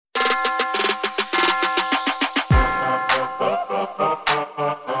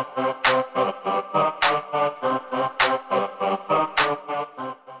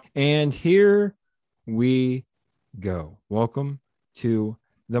And here we go. Welcome to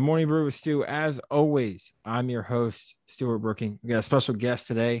the Morning Brew with Stu. As always, I'm your host, Stuart Brooking. We got a special guest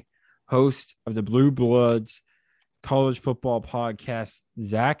today, host of the Blue Bloods College Football Podcast,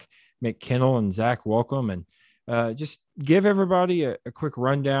 Zach McKinnell. And Zach, welcome. And just give everybody a quick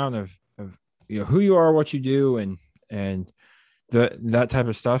rundown of who you are, what you do, and that type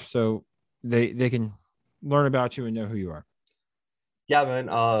of stuff, so they can learn about you and know who you are. Yeah, man.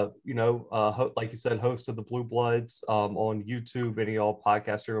 Like you said, host of the Blue Bloods on YouTube, any all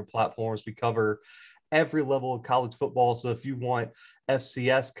podcaster platforms. We cover every level of college football. So if you want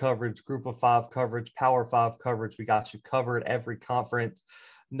FCS coverage, Group of Five coverage, Power Five coverage, we got you covered. Every conference,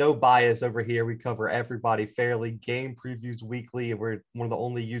 no bias over here. We cover everybody fairly. Game previews weekly, and we're one of the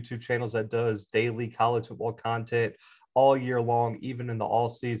only YouTube channels that does daily college football content all year long, even in the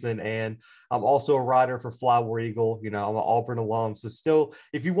off season. And I'm also a writer for Fly War Eagle. I'm an Auburn alum. So still,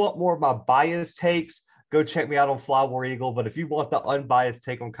 if you want more of my biased takes, go check me out on Fly War Eagle. But if you want the unbiased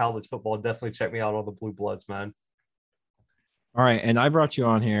take on college football, definitely check me out on the Blue Bloods, man. All right. And I brought you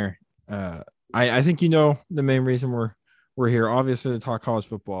on here. I think the main reason we're here, obviously to talk college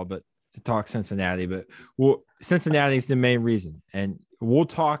football, but to talk Cincinnati. But Cincinnati is the main reason. And we'll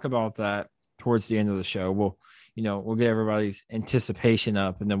talk about that towards the end of the show. We'll get everybody's anticipation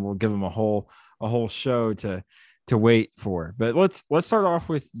up, and then we'll give them a whole show to wait for. But let's start off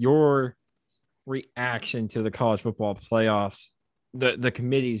with your reaction to the college football playoffs, the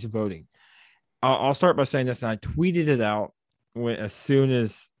committee's voting. I'll start by saying this, and I tweeted it out as soon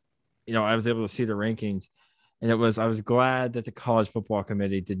as I was able to see the rankings, and I was glad that the college football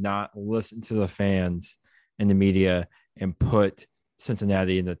committee did not listen to the fans and the media and put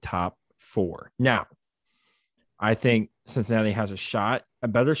Cincinnati in the top 4. Now, I think Cincinnati has a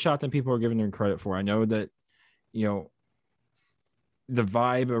better shot than people are giving them credit for. I know that, the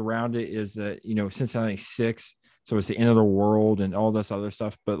vibe around it is that, Cincinnati's 6, so it's the end of the world and all this other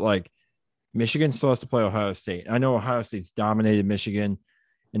stuff. But Michigan still has to play Ohio State. I know Ohio State's dominated Michigan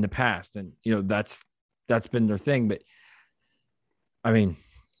in the past, and that's been their thing. But I mean,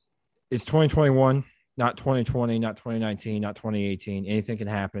 it's 2021, not 2020, not 2019, not 2018. Anything can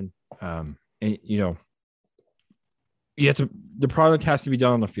happen. The product has to be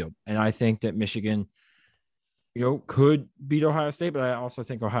done on the field. And I think that Michigan, could beat Ohio State, but I also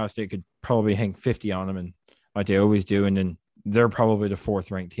think Ohio State could probably hang 50 on them, and like they always do. And then they're probably the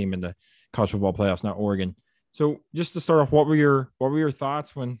 4th ranked team in the college football playoffs, not Oregon. So just to start off, what were your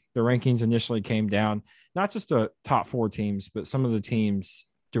thoughts when the rankings initially came down? Not just the top 4 teams, but some of the teams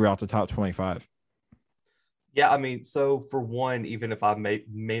throughout the top 25. Yeah, I mean, so for one, even if I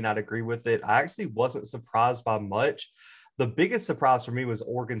may not agree with it, I actually wasn't surprised by much. The biggest surprise for me was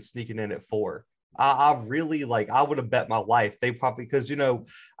Oregon sneaking in at 4. I really I would have bet my life they probably, because in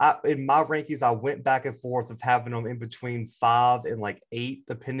my rankings I went back and forth of having them in between 5 and 8,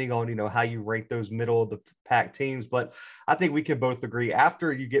 depending on how you rank those middle of the pack teams. But I think we can both agree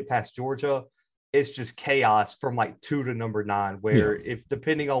after you get past Georgia, it's just chaos from 2 to number 9, where if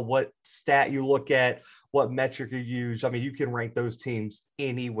depending on what stat you look at, what metric you use, I mean, you can rank those teams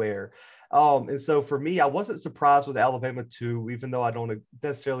anywhere. And so for me, I wasn't surprised with Alabama 2, even though I don't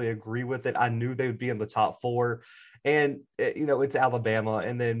necessarily agree with it. I knew they would be in the top 4, and it's Alabama.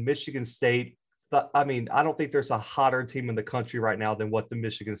 And then Michigan State. But I mean, I don't think there's a hotter team in the country right now than what the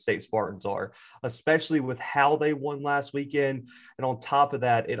Michigan State Spartans are, especially with how they won last weekend. And on top of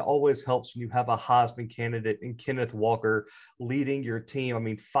that, it always helps when you have a Heisman candidate in Kenneth Walker leading your team. I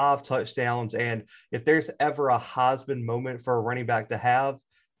mean, 5 touchdowns. And if there's ever a Heisman moment for a running back to have,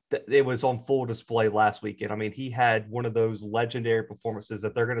 it was on full display last weekend. I mean, he had one of those legendary performances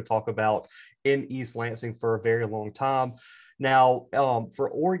that they're going to talk about in East Lansing for a very long time. Now, for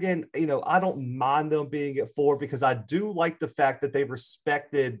Oregon, I don't mind them being at 4 because I do like the fact that they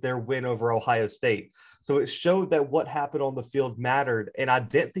respected their win over Ohio State. So it showed that what happened on the field mattered. And I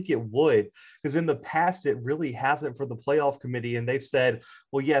didn't think it would, because in the past, it really hasn't for the playoff committee. And they've said,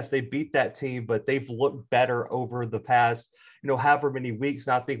 well, yes, they beat that team, but they've looked better over the past, however many weeks.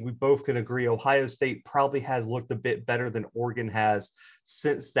 And I think we both can agree Ohio State probably has looked a bit better than Oregon has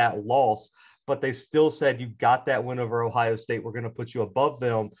since that loss. But they still said, you got that win over Ohio State, we're going to put you above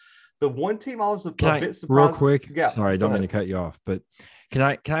them. The one team I was a bit surprised. Real quick, yeah, sorry, I don't mean to cut you off, but can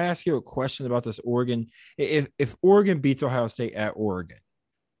I ask you a question about this Oregon? If Oregon beats Ohio State at Oregon,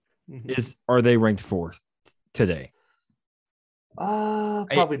 are they ranked 4th today?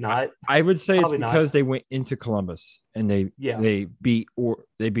 Probably not. I would say probably it's because not. they went into Columbus and they beat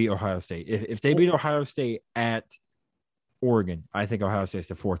Ohio State. If they beat Ohio State at Oregon, I think Ohio State's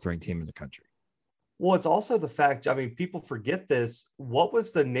the 4th ranked team in the country. Well, it's also the fact, I mean, people forget this. What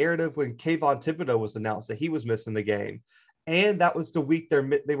was the narrative when Kayvon Thibodeau was announced that he was missing the game? And that was the week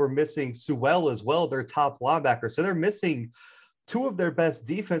they were missing Sewell as well, their top linebacker. So they're missing two of their best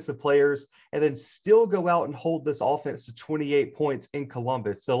defensive players and then still go out and hold this offense to 28 points in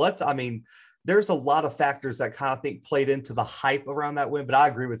Columbus. So I mean, there's a lot of factors that kind of think played into the hype around that win. But I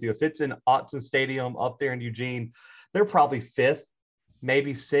agree with you. If it's in Autzen Stadium up there in Eugene, they're probably fifth,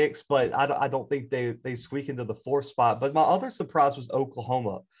 maybe sixth, but I don't think they squeak into the fourth spot. But my other surprise was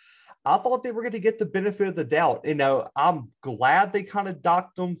Oklahoma. I thought they were going to get the benefit of the doubt. You know, I'm glad they kind of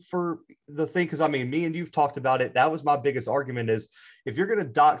docked them for the thing. Cause I mean, me and you've talked about it. That was my biggest argument is if you're going to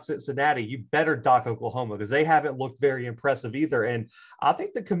dock Cincinnati, you better dock Oklahoma because they haven't looked very impressive either. And I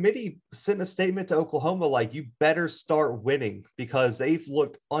think the committee sent a statement to Oklahoma, like you better start winning because they've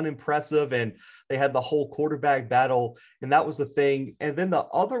looked unimpressive and they had the whole quarterback battle. And that was the thing. And then the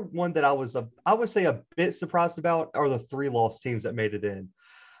other one that I would say a bit surprised about are the 3 loss teams that made it in.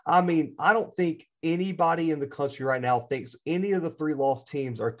 I mean, I don't think anybody in the country right now thinks any of the 3 loss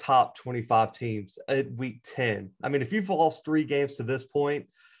teams are top 25 teams at week 10. I mean, if you've lost 3 games to this point,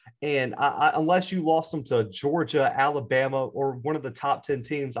 and unless you lost them to Georgia, Alabama, or one of the top 10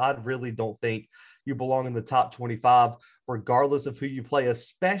 teams, I really don't think you belong in the top 25, regardless of who you play,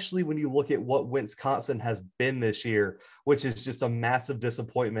 especially when you look at what Wisconsin has been this year, which is just a massive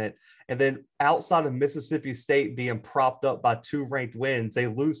disappointment. And then outside of Mississippi State being propped up by 2 ranked wins, they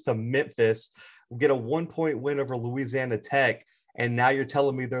lose to Memphis, get a 1-point win over Louisiana Tech. And now you're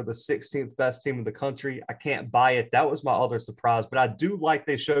telling me they're the 16th best team in the country. I can't buy it. That was my other surprise, but I do like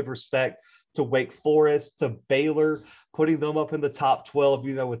they showed respect to Wake Forest, to Baylor, putting them up in the top 12,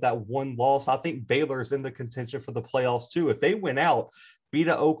 you know, with that 1 loss. I think Baylor is in the contention for the playoffs too. If they win out, beat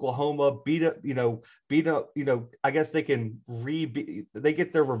a Oklahoma, I guess they can they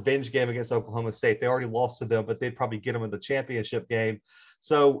get their revenge game against Oklahoma State. They already lost to them, but they'd probably get them in the championship game.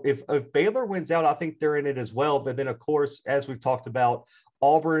 So if Baylor wins out, I think they're in it as well. But then, of course, as we've talked about,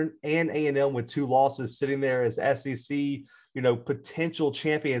 Auburn and A&M with 2 losses sitting there as SEC, potential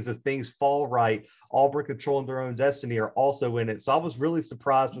champions if things fall right. Auburn controlling their own destiny are also in it. So I was really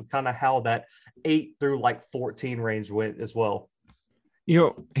surprised with kind of how that 8 through 14 range went as well.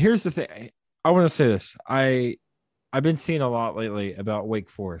 Here's the thing. I want to say this. I've been seeing a lot lately about Wake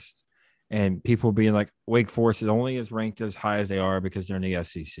Forest and people being like, Wake Forest is only as ranked as high as they are because they're in the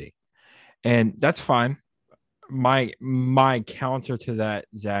SEC. And that's fine. My counter to that,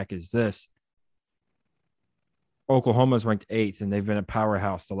 Zach, is this. Oklahoma's ranked 8th, and they've been a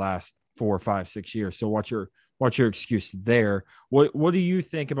powerhouse the last 4, 5, 6 years. So what's your excuse there? What do you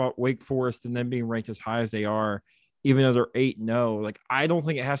think about Wake Forest and them being ranked as high as they are, even though they're 8-0? Like, I don't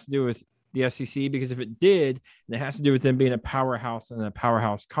think it has to do with the SEC, because if it did, and it has to do with them being a powerhouse and a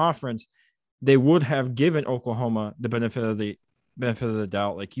powerhouse conference, they would have given Oklahoma the benefit of the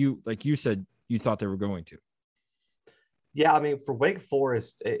doubt, like you said you thought they were going to. Yeah, I mean, for Wake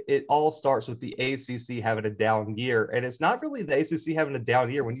Forest, it all starts with the ACC having a down year. And it's not really the ACC having a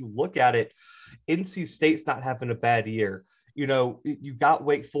down year. When you look at it, NC State's not having a bad year. You got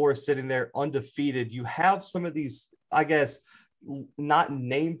Wake Forest sitting there undefeated. You have some of these, I guess, not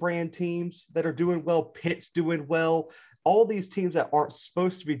name brand teams that are doing well. Pitt's doing well. All these teams that aren't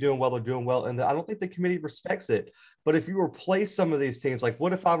supposed to be doing well are doing well. And I don't think the committee respects it. But if you replace some of these teams, like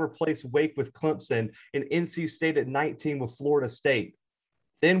what if I replace Wake with Clemson and NC State at 19 with Florida State?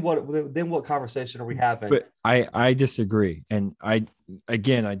 Then what conversation are we having? But I disagree. And I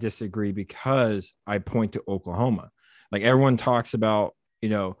disagree because I point to Oklahoma. Like, everyone talks about,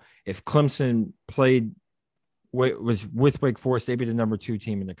 if Clemson was with Wake Forest, they'd be the number 2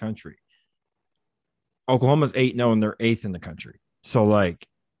 team in the country. Oklahoma's 8-0 and they're 8th in the country. So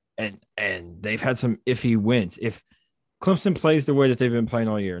and they've had some iffy wins. If Clemson plays the way that they've been playing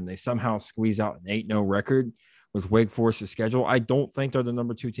all year and they somehow squeeze out an 8-0 record with Wake Forest's schedule, I don't think they're the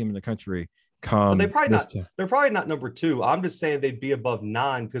number 2 team in the country. They're probably not number 2. I'm just saying they'd be above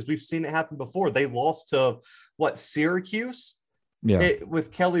 9 because we've seen it happen before. They lost to Syracuse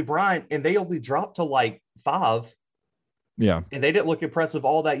with Kelly Bryant, and they only dropped to 5. Yeah. And they didn't look impressive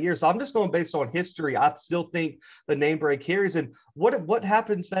all that year. So I'm just going based on history. I still think the name brand carries. And what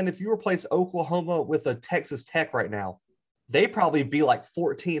happens, man, if you replace Oklahoma with a Texas Tech right now? They probably be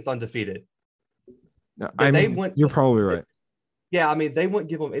 14th undefeated. You're probably right. Yeah, I mean, they wouldn't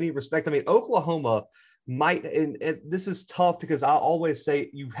give them any respect. I mean, Oklahoma might, and this is tough because I always say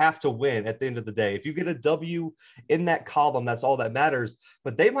you have to win at the end of the day. If you get a W in that column, that's all that matters.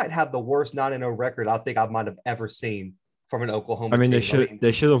 But they might have the worst 9-0 record I think I might have ever seen from an Oklahoma team.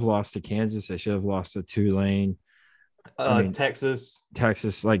 They should have lost to Kansas. They should have lost to Tulane. I mean, Texas.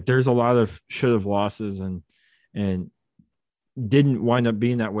 Texas, like there's a lot of should have losses and didn't wind up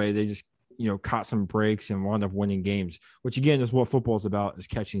being that way. They just, caught some breaks and wound up winning games, which again is what football is about, is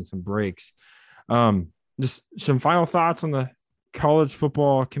catching some breaks. Just some final thoughts on the college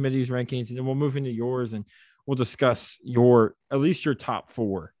football committee's rankings, and then we'll move into yours and we'll discuss at least your top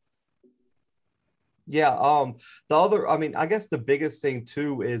four. Yeah, the other, I mean, I guess the biggest thing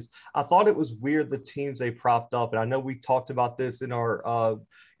too is I thought it was weird the teams they propped up, and I know we talked about this in our, off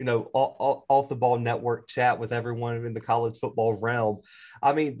the ball network chat with everyone in the college football realm.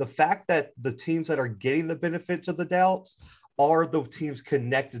 I mean, the fact that the teams that are getting the benefits of the doubts are the teams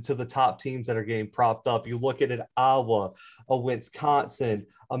connected to the top teams that are getting propped up. You look at it, Iowa, a Wisconsin,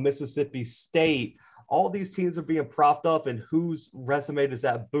 a Mississippi State. All these teams are being propped up, and whose resume does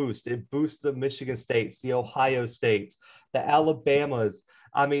that boost? It boosts the Michigan States, the Ohio States, the Alabamas.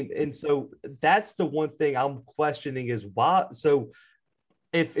 I mean, and so that's the one thing I'm questioning is why. So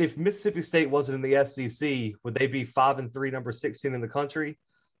if Mississippi State wasn't in the SEC, would they be 5-3, number 16 in the country?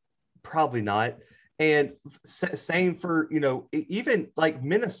 Probably not. And same for, even like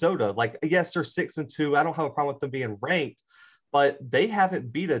Minnesota, like, yes, they're 6-2. I don't have a problem with them being ranked, but they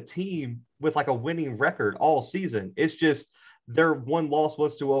haven't beat a team with like a winning record all season. It's just their one loss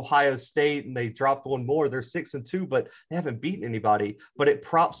was to Ohio State and they dropped one more. They're 6-2, but they haven't beaten anybody. But it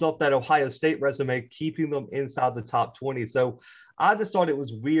props up that Ohio State resume, keeping them inside the top 20. So I just thought it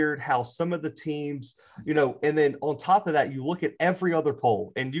was weird how some of the teams, and then on top of that, you look at every other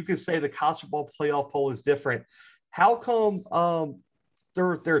poll, and you can say the college football playoff poll is different. How come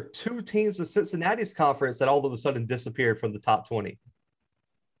there are two teams of Cincinnati's conference that all of a sudden disappeared from the top 20?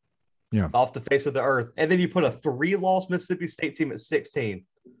 Yeah, off the face of the earth. And then you put a 3-loss Mississippi State team at 16.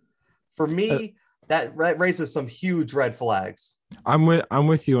 For me, that raises some huge red flags. I'm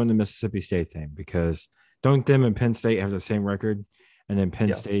with you on the Mississippi State thing, because don't them and Penn State have the same record, and then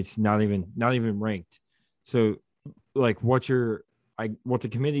Penn State's not even ranked. So like what the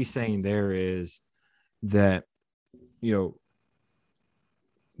committee's saying there is that,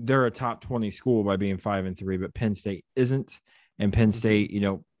 they're a top 20 school by being 5-3, but Penn State isn't. And Penn State,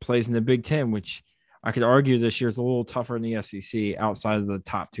 plays in the Big Ten, which I could argue this year is a little tougher in the SEC outside of the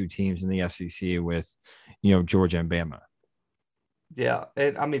top two teams in the SEC with, Georgia and Bama. Yeah.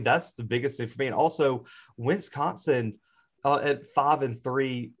 And I mean, that's the biggest thing for me. And also Wisconsin at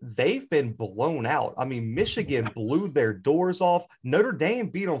 5-3, they've been blown out. I mean, Michigan blew their doors off. Notre Dame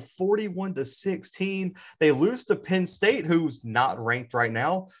beat them 41-16. They lose to Penn State, who's not ranked right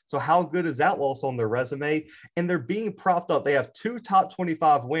now. So how good is that loss on their resume? And they're being propped up. They have 2 top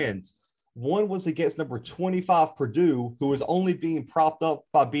 25 wins. One was against number 25 Purdue, who is only being propped up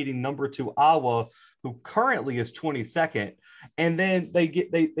by beating number 2 Iowa, who currently is 22nd. And then they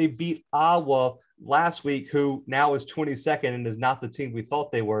beat Iowa last week, who now is 22nd and is not the team we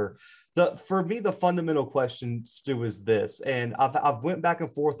thought they were. For me, the fundamental question, Stu, is this, and I've went back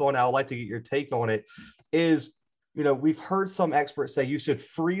and forth on it. I would like to get your take on it. Is, we've heard some experts say you should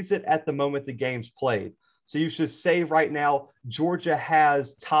freeze it at the moment the game's played. So you should say right now, Georgia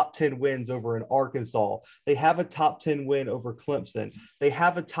has top 10 wins over an Arkansas. They have a top 10 win over Clemson. They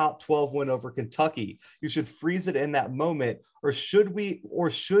have a top 12 win over Kentucky. You should freeze it in that moment. Or should we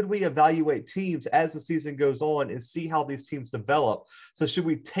evaluate teams as the season goes on and see how these teams develop? So should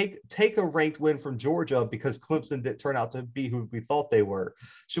we take a ranked win from Georgia because Clemson didn't turn out to be who we thought they were?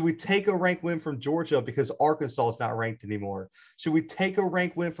 Should we take a ranked win from Georgia because Arkansas is not ranked anymore? Should we take a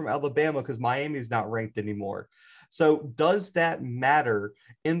ranked win from Alabama because Miami's not ranked anymore? So does that matter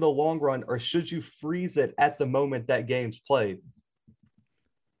in the long run, or should you freeze it at the moment that game's played?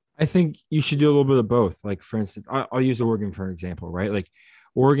 I think you should do a little bit of both. Like, for instance, I'll use Oregon for an example, right? Like,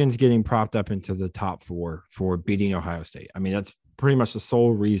 Oregon's getting propped up into the top 4 for beating Ohio State. I mean, that's pretty much the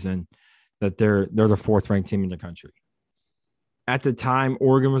sole reason that they're the 4th ranked team in the country. At the time,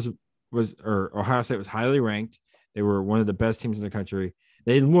 Oregon or Ohio State was highly ranked. They were one of the best teams in the country.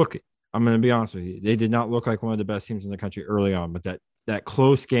 I'm going to be honest with you, they did not look like one of the best teams in the country early on, but that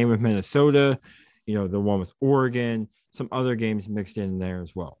close game with Minnesota, the one with Oregon, some other games mixed in there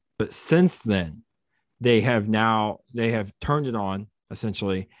as well. But since then, they have turned it on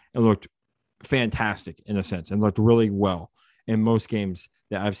essentially and looked fantastic in a sense and looked really well in most games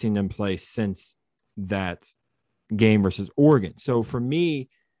that I've seen them play since that game versus Oregon. So for me,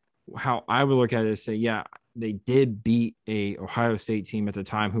 how I would look at it is say, yeah, they did beat a Ohio State team at the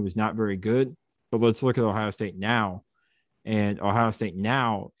time who was not very good, but let's look at Ohio State now. And Ohio State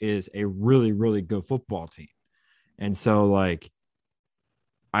now is a really, really good football team. And so like,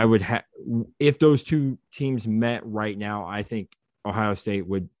 I would have, if those two teams met right now, I think Ohio State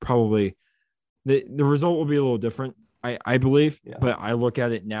would probably, the result will be a little different. I believe, Yeah. but I look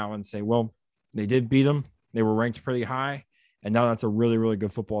at it now and say, well, they did beat them. They were ranked pretty high, and now that's a really, really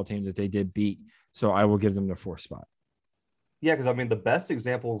good football team that they did beat. So I will give them the fourth spot. Yeah, because I mean, the best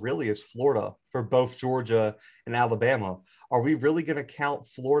example really is Florida for both Georgia and Alabama. Are we really going to count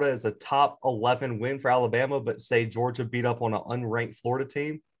Florida as a top 11 win for Alabama, but say Georgia beat up on an unranked Florida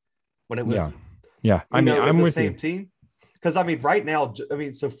team when it Yeah, was, yeah. I mean, I'm the with same you. team? Because I mean, right now, I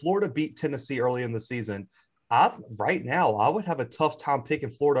mean, so Florida beat Tennessee early in the season. Right now, I would have a tough time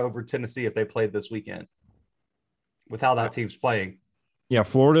picking Florida over Tennessee if they played this weekend with how that team's playing. Yeah,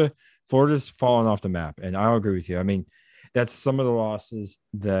 Florida's fallen off the map, and I'll agree with you. I mean, that's some of the losses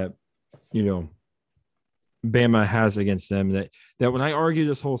that you know Bama has against them. That when I argue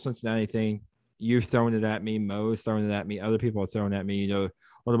this whole Cincinnati thing, you've thrown it at me, Mo's thrown it at me, other people have thrown it at me.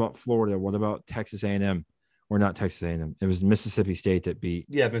 What about Florida? What about Texas A&M? Or not Texas A&M? It was Mississippi State that beat.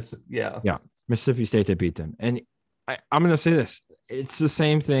 Yeah, Mississippi State that beat them. And I'm going to say this: it's the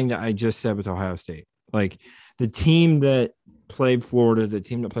same thing that I just said with Ohio State. Like the team that played Florida, the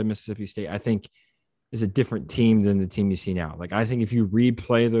team that played Mississippi State, I think is a different team than the team you see now. Like I think if you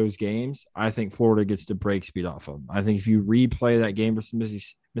replay those games, I think Florida gets the break speed off of them. I think if you replay that game versus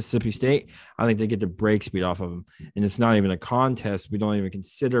Mississippi State, I think they get the break speed off of them. And it's not even a contest. We don't even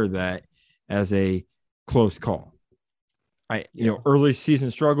consider that as a close call. Early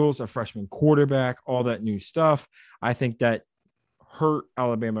season struggles, a freshman quarterback, all that new stuff. I think that hurt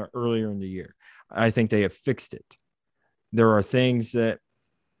Alabama earlier in the year. I think they have fixed it. There are things that,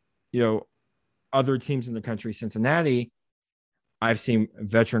 other teams in the country, Cincinnati, I've seen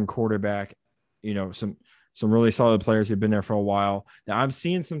veteran quarterback, some really solid players who've been there for a while. Now I'm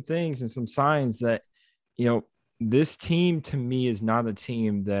seeing some things and some signs that, this team to me is not a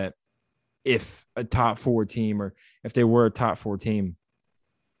team that if a top four team or if they were a top four team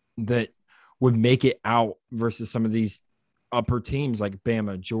that would make it out versus some of these upper teams like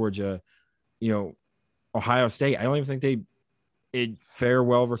Bama, Georgia, Ohio State. I don't even think it fare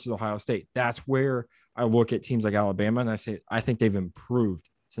well versus Ohio State. That's where I look at teams like Alabama and I say, I think they've improved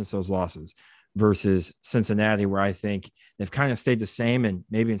since those losses versus Cincinnati, where I think they've kind of stayed the same and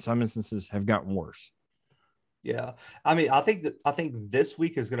maybe in some instances have gotten worse. Yeah. I mean, I think this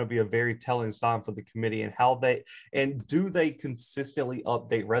week is going to be a very telling sign for the committee and how do they consistently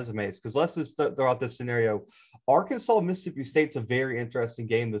update resumes? Because let's just throw out this scenario. Arkansas, Mississippi State's a very interesting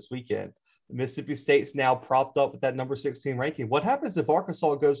game this weekend. Mississippi State's now propped up with that number 16 ranking. What happens if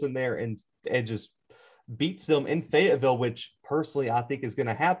Arkansas goes in there and just beats them in Fayetteville, which personally I think is going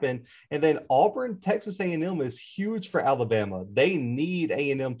to happen? And then Auburn, Texas A&M is huge for Alabama. They need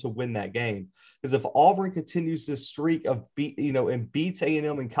A&M to win that game, because if Auburn continues this streak of and beats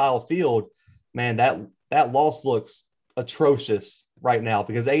A&M and Kyle Field, man, that loss looks atrocious right now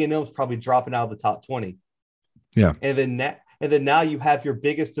because A&M is probably dropping out of the top 20. Yeah, and then now you have your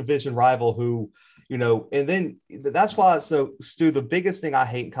biggest division rival who, and then that's why. So Stu, the biggest thing I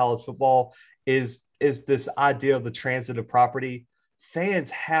hate in college football is this idea of the transitive property.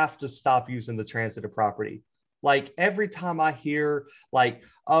 Fans have to stop using the transitive property. Like every time I hear like,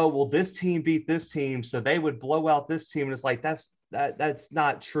 oh, well, this team beat this team, so they would blow out this team. And it's like, that's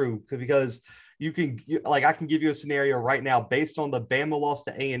not true, because I can give you a scenario right now based on the Bama loss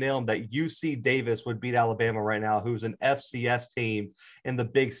to A&M that UC Davis would beat Alabama right now, who's an FCS team in the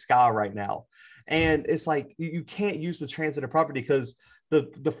Big Sky right now. And it's like, you can't use the transitive property because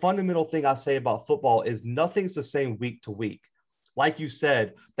the fundamental thing I say about football is nothing's the same week to week. Like you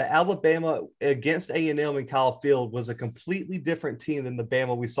said, the Alabama against A&M and Kyle Field was a completely different team than the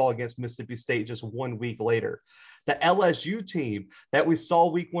Bama we saw against Mississippi State just 1 week later. The LSU team that we saw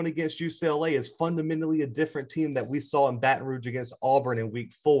week 1 against UCLA is fundamentally a different team that we saw in Baton Rouge against Auburn in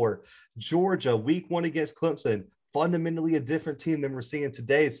week 4. Georgia, week 1 against Clemson, fundamentally a different team than we're seeing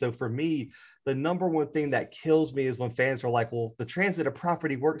today. So for me, the number one thing that kills me is when fans are like, well, the transitive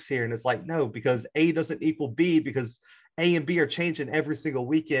property works here. And it's like, no, because A doesn't equal B, because A and B are changing every single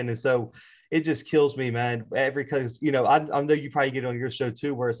weekend. And so it just kills me, man. Because, I know you probably get on your show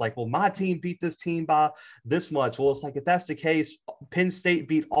too, where it's like, well, my team beat this team by this much. Well, it's like, if that's the case, Penn State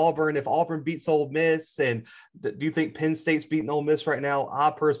beat Auburn. If Auburn beats Ole Miss, and do you think Penn State's beating Ole Miss right now? I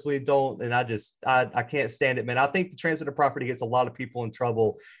personally don't. And I can't stand it, man. I think the transitive property gets a lot of people in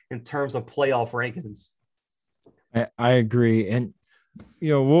trouble in terms of playoff rankings. I agree. And,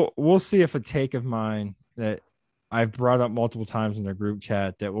 we'll see if a take of mine that I've brought up multiple times in the group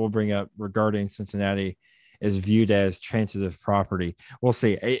chat that we'll bring up regarding Cincinnati is viewed as transitive property. We'll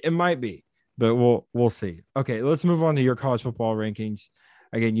see. It might be, but we'll see. Okay, let's move on to your college football rankings.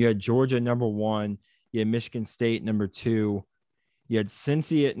 Again, you had Georgia number 1, you had Michigan State number 2, you had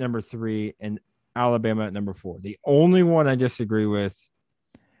Cincy at number 3, and Alabama at number 4. The only one I disagree with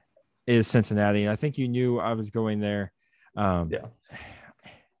is Cincinnati. I think you knew I was going there. Yeah.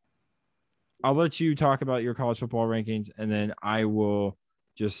 I'll let you talk about your college football rankings, and then I will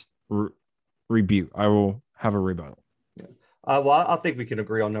just rebuke. I will have a rebuttal. Yeah. Well, I think we can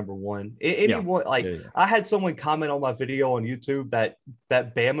agree on number one. Anyone I had someone comment on my video on YouTube that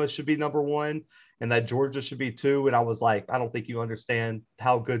Bama should be number one and that Georgia should be 2. And I was like, I don't think you understand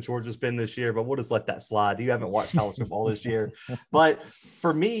how good Georgia's been this year, but we'll just let that slide. You haven't watched college football this year. But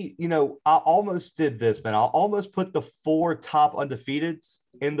for me, I almost did this, man. I almost put the 4 top undefeateds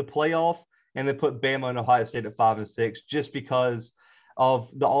in the playoff and then put Bama and Ohio State at 5 and 6 just because of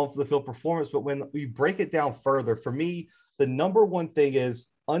the on-the-field performance. But when we break it down further, for me, the number one thing is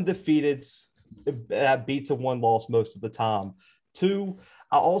undefeateds beat to 1 loss most of the time. 2,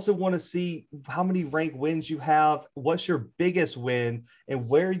 I also want to see how many ranked wins you have, what's your biggest win, and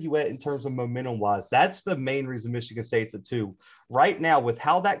where are you at in terms of momentum-wise. That's the main reason Michigan State's at 2. Right now, with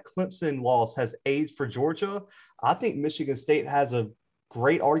how that Clemson loss has aged for Georgia, I think Michigan State has a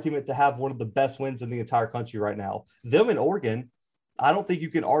great argument to have one of the best wins in the entire country right now. Them and Oregon, I don't think you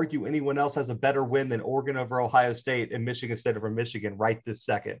can argue anyone else has a better win than Oregon over Ohio State and Michigan State over Michigan right this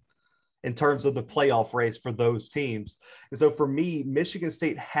second in terms of the playoff race for those teams. And so for me, Michigan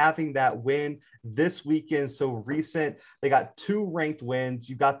State having that win this weekend, so recent, they got 2 ranked wins.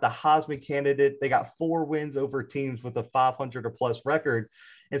 You got the Heisman candidate. They got 4 wins over teams with a 500 or plus record.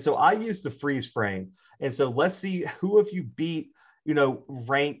 And so I used the freeze frame. And so let's see who have you beat,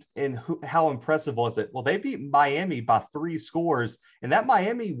 ranked, and how impressive was it? Well, they beat Miami by 3 scores, and that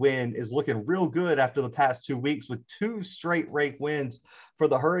Miami win is looking real good after the past 2 weeks with 2 straight ranked wins for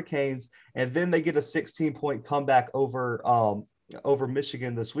the Hurricanes, and then they get a 16-point comeback over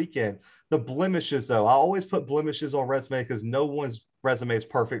Michigan this weekend. The blemishes, though, I always put blemishes on resume because no one's resume is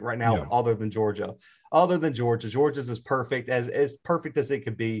perfect right now other than Georgia. Georgia's as perfect as it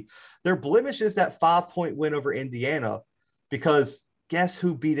could be. Their blemish is that 5-point win over Indiana, because guess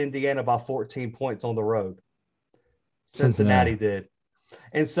who beat Indiana by 14 points on the road? Cincinnati did.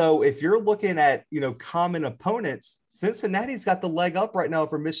 And so if you're looking at, common opponents, Cincinnati's got the leg up right now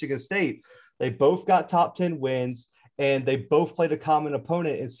for Michigan State. They both got top 10 wins, and they both played a common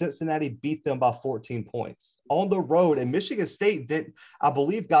opponent, and Cincinnati beat them by 14 points on the road. And Michigan State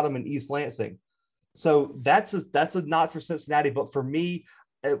got them in East Lansing. So that's a notch for Cincinnati. But for me,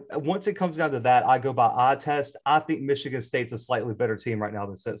 once it comes down to that, I go by eye test. I think Michigan State's a slightly better team right now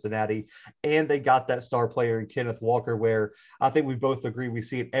than Cincinnati. And they got that star player in Kenneth Walker, where I think we both agree we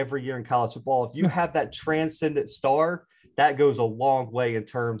see it every year in college football. If you have that transcendent star, that goes a long way in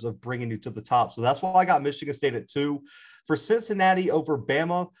terms of bringing you to the top. So that's why I got Michigan State at 2. For Cincinnati over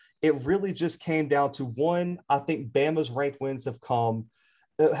Bama, it really just came down to 1. I think Bama's ranked wins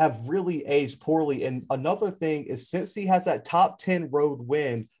have really aged poorly. And another thing is, since he has that top 10 road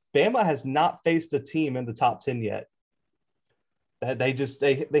win, Bama has not faced a team in the top 10 yet.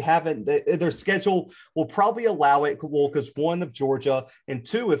 They haven't. Their schedule will probably allow it. Well, because 1 of Georgia, and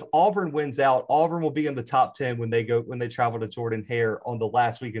 2, if Auburn wins out, Auburn will be in the top 10 when they travel to Jordan-Hare on the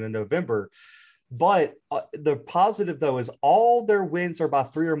last weekend in November. But the positive, though, is all their wins are by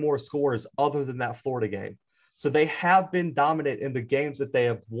 3 or more scores other than that Florida game. So they have been dominant in the games that they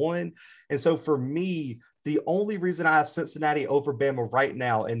have won. And so for me, the only reason I have Cincinnati over Bama right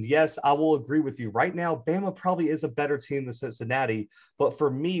now, and yes, I will agree with you right now, Bama probably is a better team than Cincinnati. But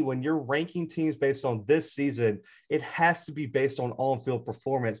for me, when you're ranking teams based on this season, it has to be based on on-field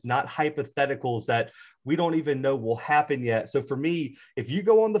performance, not hypotheticals that we don't even know will happen yet. So for me, if you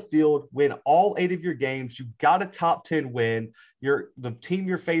go on the field, win all 8 of your games, you got a top 10 win, the team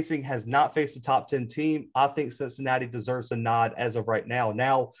you're facing has not faced a top 10 team, I think Cincinnati deserves a nod as of right now.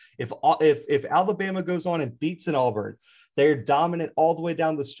 Now, if Alabama goes on and beats an Auburn, they're dominant all the way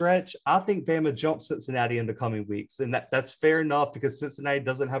down the stretch, I think Bama jumps Cincinnati in the coming weeks. And that's fair enough, because Cincinnati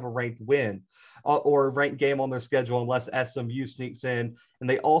doesn't have a ranked win or a ranked game on their schedule unless SMU sneaks in. And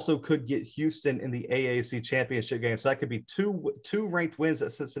they also could get Houston in the AAC championship game. So that could be two ranked wins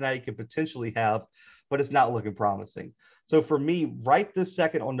that Cincinnati could potentially have, but it's not looking promising. So for me, right this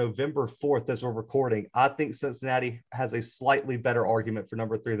second on November 4th, as we're recording, I think Cincinnati has a slightly better argument for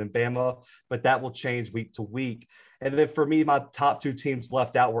number 3 than Bama, but that will change week to week. And then for me, my top 2 teams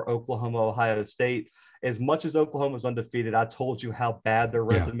left out were Oklahoma, Ohio State. As much as Oklahoma's undefeated, I told you how bad their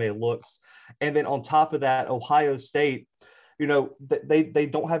resume looks. And then on top of that, Ohio State, they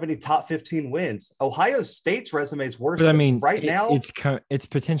don't have any top 15 wins. Ohio State's resume is worse. But I mean, now it's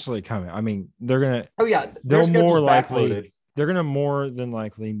potentially coming. I mean, they're gonna. Oh yeah, they're more likely. They're gonna more than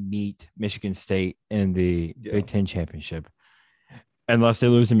likely meet Michigan State in the Big Ten championship. unless they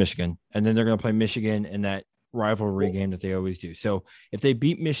lose to Michigan, and then they're going to play Michigan in that rivalry game that they always do. So if they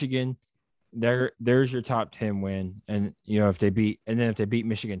beat Michigan, there's your top 10 win, and if they beat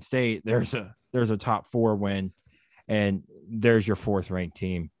Michigan State, there's a top 4 win, and there's your 4th ranked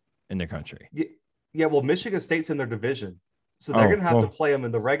team in the country. Yeah, well, Michigan State's in their division, so they're going to have to play them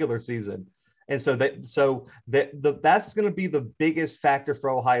in the regular season. And so that's going to be the biggest factor for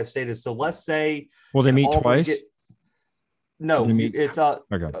Ohio State. Is so let's say they meet twice. It's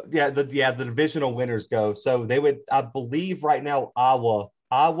the divisional winners go. So they would, I believe, right now Iowa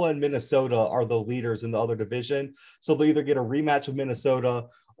and Minnesota are the leaders in the other division. So they'll either get a rematch with Minnesota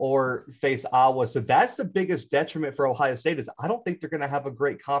or face Iowa. So that's the biggest detriment for Ohio State is I don't think they're going to have a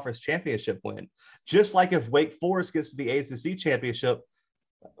great conference championship win. Just like if Wake Forest gets to the ACC championship,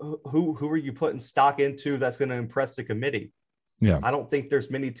 who are you putting stock into that's going to impress the committee? Yeah. I don't think there's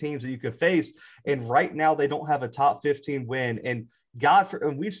many teams that you could face. And right now they don't have a top 15 win. And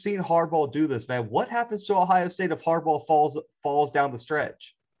and we've seen Harbaugh do this, man. What happens to Ohio State if Harbaugh falls down the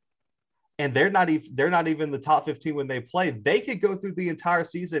stretch? And they're not even the top 15 when they play. They could go through the entire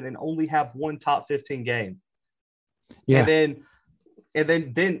season and only have one top 15 game. Yeah. And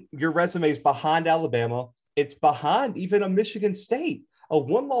then your resume is behind Alabama. It's behind even a Michigan State. A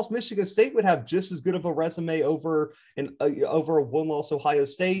one-loss Michigan State would have just as good of a resume over a one-loss Ohio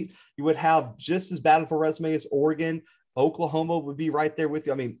State. You would have just as bad of a resume as Oregon. Oklahoma would be right there with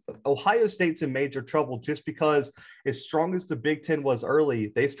you. I mean, Ohio State's in major trouble just because as strong as the Big Ten was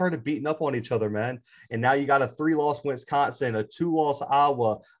early, they started beating up on each other, man. And now you got a 3-loss Wisconsin, a 2-loss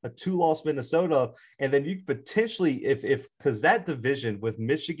Iowa, a 2-loss Minnesota. And then you potentially, because that division with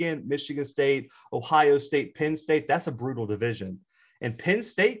Michigan, Michigan State, Ohio State, Penn State, that's a brutal division. And Penn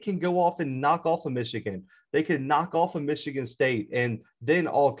State can go off and knock off of Michigan. They can knock off of Michigan State, and then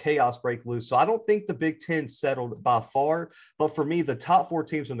all chaos break loose. So I don't think the Big Ten settled by far. But for me, the top 4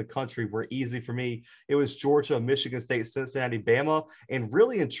 teams in the country were easy for me. It was Georgia, Michigan State, Cincinnati, Bama. And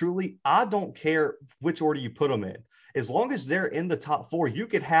really and truly, I don't care which order you put them in. As long as they're in the top 4, you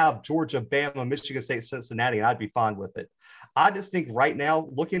could have Georgia, Bama, Michigan State, Cincinnati, and I'd be fine with it. I just think right now,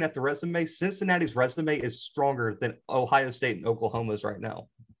 looking at the resume, Cincinnati's resume is stronger than Ohio State and Oklahoma's right now.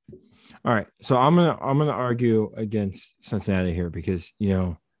 All right, so I'm gonna argue against Cincinnati here because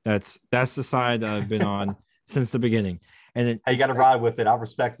that's the side I've been on since the beginning, and you got to ride with it. I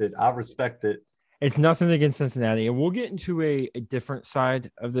respect it. It's nothing against Cincinnati, and we'll get into a different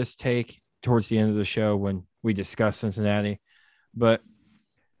side of this take towards the end of the show when we discuss Cincinnati, but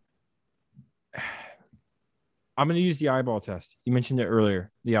I'm going to use the eyeball test. You mentioned it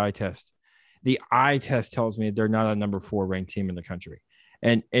earlier, the eye test. The eye test tells me they're not a number 4 ranked team in the country.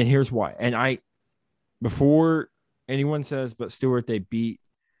 And here's why. And before anyone says, but Stuart, they beat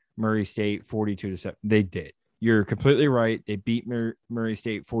Murray State 42-7. They did. You're completely right. They beat Murray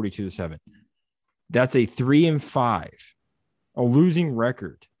State 42-7. That's a 3-5, a losing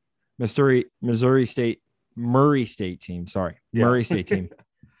record. Murray State team. Sorry. Yeah. Murray State team.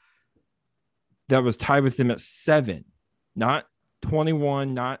 That was tied with them at 7, not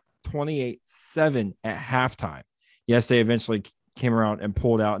 21, not 28, 7 at halftime. Yes, they eventually came around and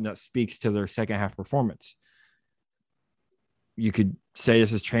pulled out, and that speaks to their second half performance. You could say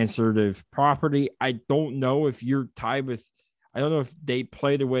this is transitive property. I don't know if you're tied with – I don't know if they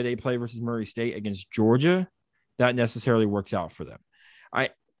play the way they play versus Murray State against Georgia. That necessarily works out for them.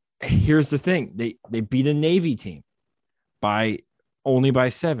 Here's the thing. They beat a Navy team only by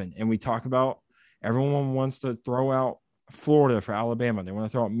 7, and we talk about – everyone wants to throw out Florida for Alabama. They want to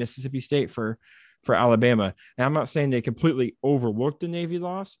throw out Mississippi State for Alabama. And I'm not saying they completely overlooked the Navy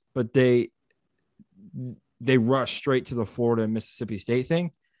loss, but they rushed straight to the Florida and Mississippi State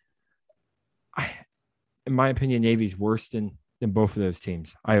thing. In my opinion, Navy's worse than both of those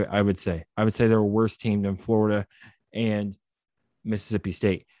teams. I would say they're a worse team than Florida and Mississippi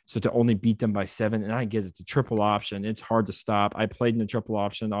State. So to only beat them by 7, and I get it's a triple option. It's hard to stop. I played in the triple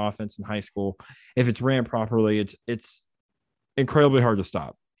option offense in high school. If it's ran properly, it's incredibly hard to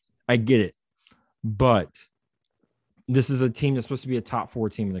stop. I get it. But this is a team that's supposed to be a top 4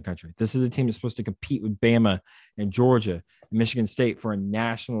 team in the country. This is a team that's supposed to compete with Bama and Georgia and Michigan State for a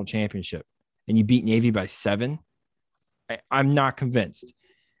national championship. And you beat Navy by 7. I'm not convinced.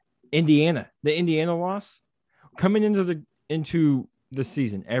 The Indiana loss, coming into the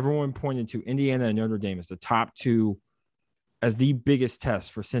season, everyone pointed to Indiana and Notre Dame as the top 2, as the biggest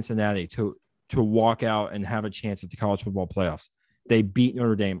test for Cincinnati to walk out and have a chance at the college football playoffs. They beat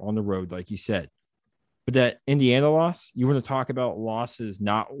Notre Dame on the road, like you said. But that Indiana loss, you want to talk about losses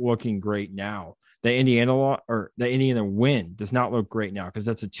not looking great now. The Indiana win does not look great now because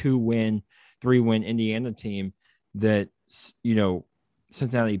that's a 2-win, 3-win Indiana team that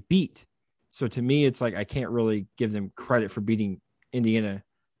Cincinnati beat. So to me, it's like I can't really give them credit for beating Indiana,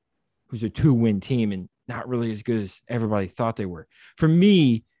 who's a 2-win team and not really as good as everybody thought they were. For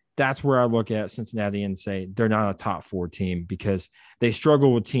me, that's where I look at Cincinnati and say they're not a top 4 team because they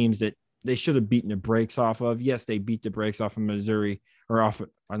struggle with teams that they should have beaten the brakes off of. Yes, they beat the brakes off of Missouri or off of,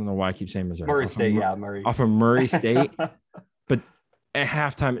 I don't know why I keep saying Missouri. Murray State, yeah, Murray. Off of Murray State. But at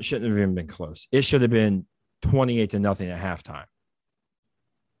halftime, it shouldn't have even been close. It should have been 28-0 at halftime.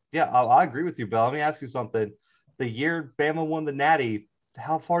 Yeah, I agree with you, Bill. Let me ask you something. The year Bama won the Natty,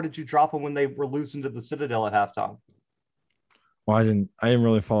 how far did you drop them when they were losing to the Citadel at halftime? Well, I didn't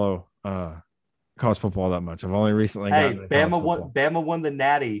really follow college football that much. I've only recently gotten Bama won the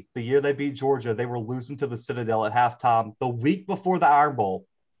Natty the year they beat Georgia. They were losing to the Citadel at halftime the week before the Iron Bowl.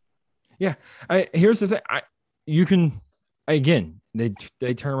 Yeah, here's the thing. You can again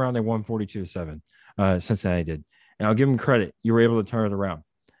they turn around. They won 42-7. Cincinnati did, and I'll give them credit. You were able to turn it around,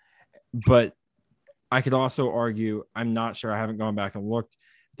 but I could also argue. I'm not sure. I haven't gone back and looked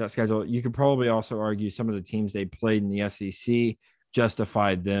at that schedule. You could probably also argue some of the teams they played in the SEC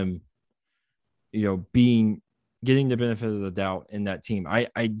justified them, getting the benefit of the doubt in that team. I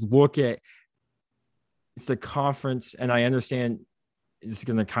look at it's the conference, and I understand it's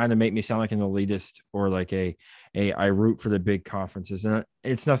going to kind of make me sound like an elitist or like I root for the big conferences, and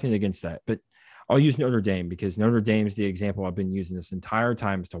it's nothing against that, but I'll use Notre Dame because Notre Dame is the example I've been using this entire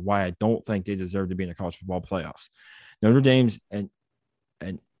time as to why I don't think they deserve to be in the college football playoffs. Notre Dame's an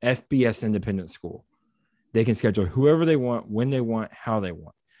FBS independent school. They can schedule whoever they want, when they want, how they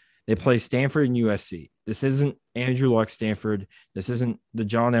want. They play Stanford and USC. This isn't Andrew Luck Stanford. This isn't the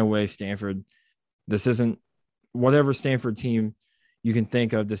John Elway Stanford. This isn't whatever Stanford team you can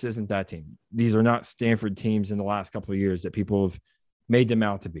think of. This isn't that team. These are not Stanford teams in the last couple of years that people have made them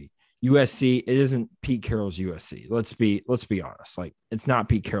out to be. USC, it isn't Pete Carroll's USC. Let's be honest. Like, it's not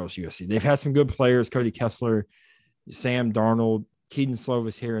Pete Carroll's USC. They've had some good players, Cody Kessler, Sam Darnold, Keaton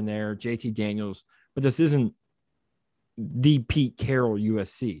Slovis here and there, JT Daniels, but this isn't the Pete Carroll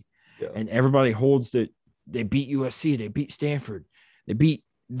USC. Yeah. And everybody holds that they beat USC, they beat Stanford, they beat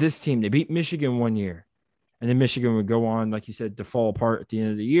this team, they beat Michigan one year. And then Michigan would go on, like you said, to fall apart at the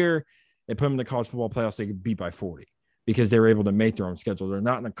end of the year. They put them in the college football playoffs, they could beat by 40. Because they were able to make their own schedule. They're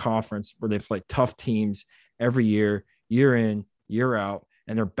not in a conference where they play tough teams every year, year in, year out,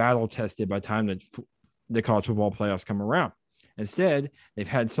 and they're battle tested by the time that the college football playoffs come around. Instead, they've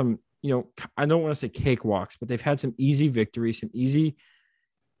had some, I don't want to say cakewalks, but they've had some easy victories, some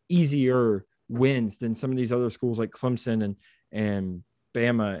easier wins than some of these other schools like Clemson and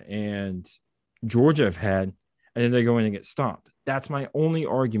Bama and Georgia have had, and then they go in and get stomped. That's my only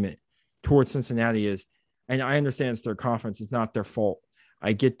argument towards Cincinnati is, and I understand it's their conference. It's not their fault.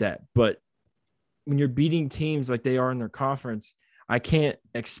 I get that. But when you're beating teams like they are in their conference, I can't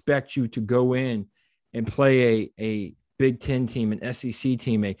expect you to go in and play a Big Ten team, an SEC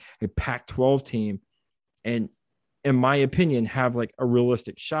team, a Pac-12 team, and in my opinion, have like a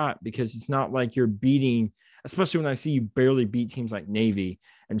realistic shot because it's not like you're beating, especially when I see you barely beat teams like Navy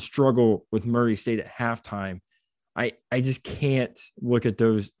and struggle with Murray State at halftime. I just can't look at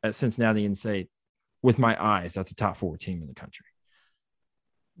Cincinnati and say, with my eyes, that's a top 4 team in the country.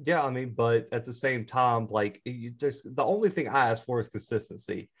 Yeah, I mean, but at the same time, like, the only thing I ask for is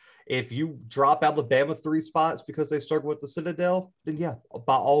consistency. If you drop Alabama 3 spots because they struggle with the Citadel, then yeah,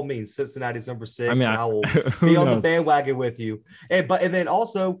 by all means, Cincinnati's number 6. I will be on the bandwagon with you. And then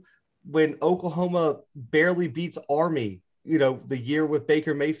also when Oklahoma barely beats Army, the year with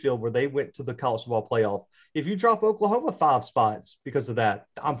Baker Mayfield where they went to the college football playoff. If you drop Oklahoma 5 spots because of that,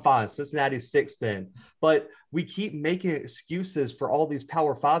 I'm fine. Cincinnati's 6 then. But we keep making excuses for all these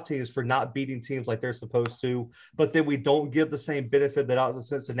Power 5 teams for not beating teams like they're supposed to, but then we don't give the same benefit that out of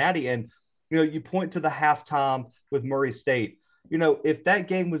Cincinnati. And, you point to the halftime with Murray State. If that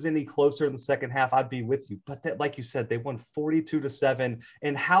game was any closer in the second half, I'd be with you. But that, like you said, they won 42-7.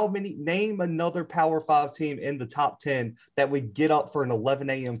 And name another Power 5 team in the top 10 that would get up for an 11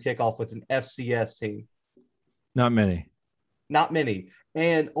 a.m. kickoff with an FCS team? Not many.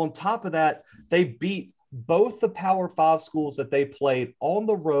 And on top of that, they beat both the Power 5 schools that they played on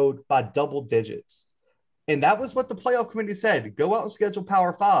the road by double digits. And that was what the playoff committee said. Go out and schedule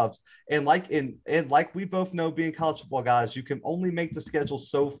Power 5s. And like we both know, being college football guys, you can only make the schedule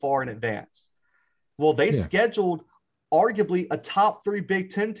so far in advance. Well, they scheduled arguably a top 3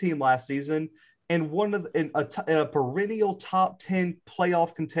 Big Ten team last season and a perennial top 10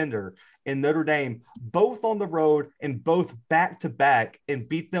 playoff contender in Notre Dame, both on the road and both back-to-back, and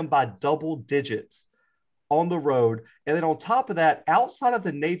beat them by double digits on the road. And then on top of that, outside of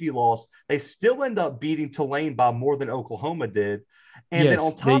the Navy loss, they still end up beating Tulane by more than Oklahoma did. And then Yes,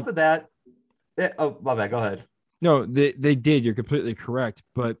 on top of that, oh, my bad. Go ahead. no, they did. You're completely correct.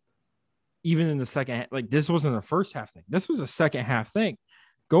 But even in the second half, like this wasn't a first half thing. This was a second half thing.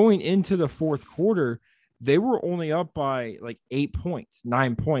 Going into the fourth quarter, they were only up by like 8 points,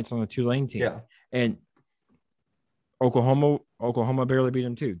 9 points on the Tulane team. Yeah. And Oklahoma barely beat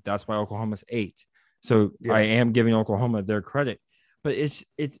them too. That's why Oklahoma's 8. So Yeah. I am giving Oklahoma their credit. But it's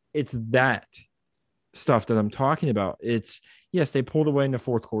that stuff that I'm talking about. It's yes, they pulled away in the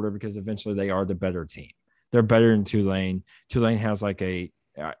fourth quarter because eventually they are the better team. They're better than Tulane. Tulane has like I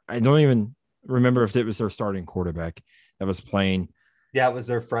don't even remember if it was their starting quarterback that was playing. Yeah, it was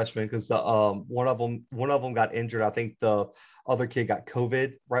their freshman because one of them got injured. I think the other kid got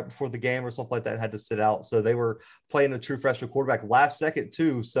COVID right before the game or something like that and had to sit out. So they were playing a true freshman quarterback last second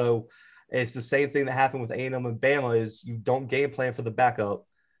too. So it's the same thing that happened with A&M and Bama is you don't game plan for the backup.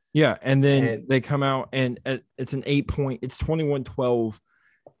 Yeah, and then they come out and it's an 8 point. It's 21-12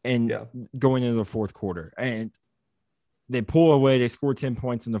 and going into the fourth quarter. And they pull away. They score 10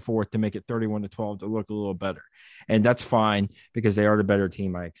 points in the fourth to make it 31-12 to look a little better. And that's fine because they are the better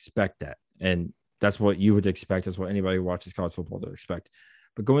team. I expect that. And that's what you would expect. That's what anybody who watches college football would expect.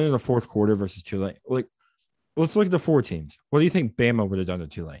 But going into the fourth quarter versus Tulane, like, let's look at the 4 teams. What do you think Bama would have done to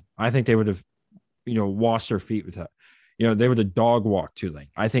Tulane? I think they would have, washed their feet with that. They would have dog walked Tulane.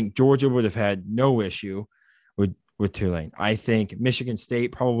 I think Georgia would have had no issue with Tulane. I think Michigan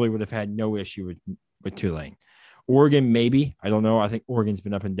State probably would have had no issue with Tulane. Oregon, maybe. I don't know. I think Oregon's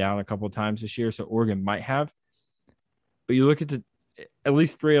been up and down a couple of times this year, so Oregon might have. But you look at at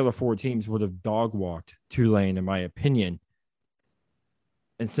least 3 out of 4 teams would have dog walked Tulane, in my opinion.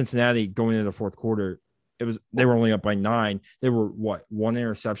 And Cincinnati going into the fourth quarter, they were only up by 9. They were one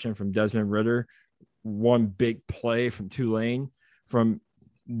interception from Desmond Ridder, one big play from Tulane, from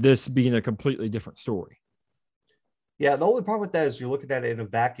this being a completely different story. Yeah, the only problem with that is you're looking at it in a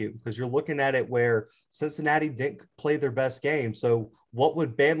vacuum because you're looking at it where Cincinnati didn't play their best game. So what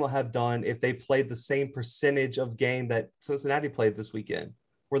would Bama have done if they played the same percentage of game that Cincinnati played this weekend,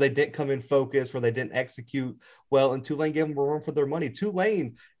 where they didn't come in focus, where they didn't execute well, and Tulane gave them a run for their money?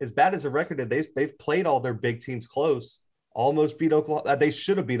 Tulane, as bad as a record, they've played all their big teams close, almost beat Oklahoma. They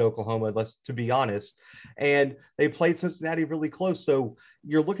should have beat Oklahoma, to be honest. And they played Cincinnati really close. So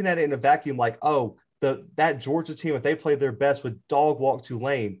you're looking at it in a vacuum like, oh, that Georgia team, if they played their best, would dog walk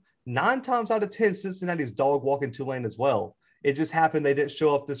Tulane. 9 times out of 10, Cincinnati's dog walking Tulane as well. It just happened they didn't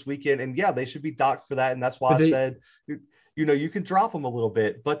show up this weekend. And yeah, they should be docked for that. And that's why I said, you can drop them a little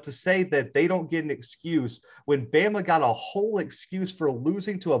bit. But to say that they don't get an excuse when Bama got a whole excuse for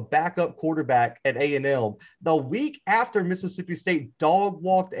losing to a backup quarterback at A&M the week after Mississippi State dog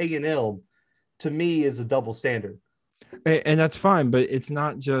walked A&M, to me is a double standard. And that's fine, but it's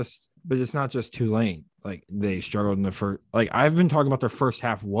not just Tulane. Like, they struggled in the first. Like, I've been talking about their first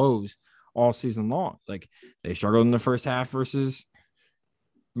half woes all season long. Like, they struggled in the first half versus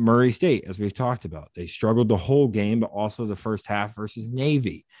Murray State, as we've talked about. They struggled the whole game, but also the first half versus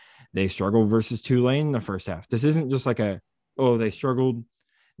Navy. They struggled versus Tulane in the first half. This isn't just like they struggled in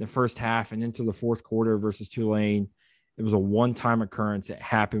the first half and into the fourth quarter versus Tulane. It was a one-time occurrence. It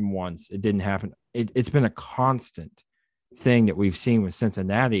happened once. It didn't happen. It's been a constant thing that we've seen with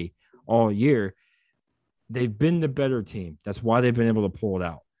Cincinnati all year. They've been the better team. That's why they've been able to pull it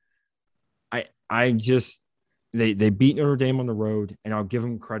out. They beat Notre Dame on the road, and I'll give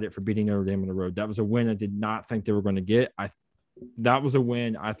them credit for beating Notre Dame on the road. That was a win I did not think they were going to get. That was a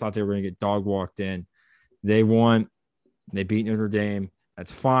win I thought they were going to get dog walked in. They won. They beat Notre Dame.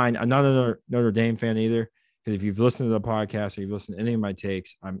 That's fine. I'm not a Notre Dame fan either, because if you've listened to the podcast or you've listened to any of my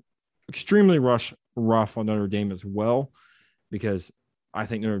takes, I'm extremely rough on Notre Dame as well, because I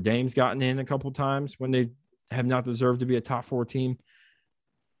think Notre Dame's gotten in a couple times when they have not deserved to be a top 4 team.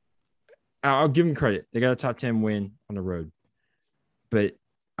 I'll give them credit. They got a top 10 win on the road. But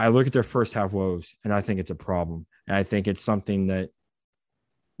I look at their first half woes, and I think it's a problem. And I think it's something that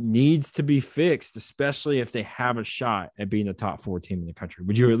needs to be fixed, especially if they have a shot at being a top 4 team in the country.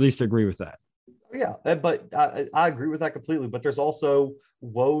 Would you at least agree with that? Yeah, but I agree with that completely. But there's also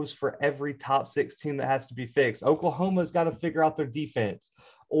woes for every top 6 team that has to be fixed. Oklahoma's got to figure out their defense.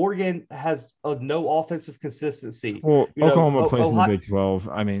 Oregon has no offensive consistency. Well, Oklahoma plays in the Big 12.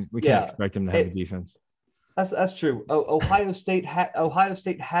 I mean, we can't expect them to have a defense. That's true. Ohio State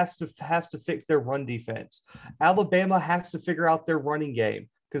has to fix their run defense. Alabama has to figure out their running game.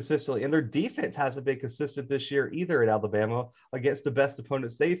 consistently. And their defense hasn't been consistent this year either at Alabama against the best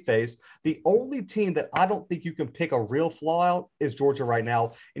opponents they face. The only team that I don't think you can pick a real flaw out is Georgia right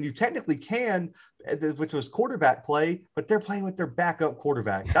now. And you technically can, which was quarterback play, but they're playing with their backup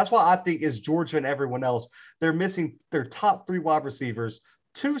quarterback. That's why I think is Georgia and everyone else. They're missing their top 3 wide receivers,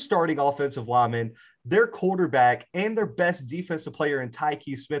 2 starting offensive linemen, their quarterback, and their best defensive player in Tyke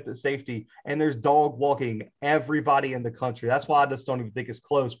Smith at safety, and there's dog walking everybody in the country. That's why I just don't even think it's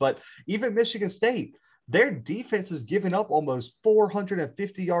close. But even Michigan State, their defense is giving up almost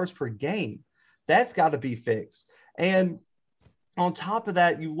 450 yards per game. That's got to be fixed. And on top of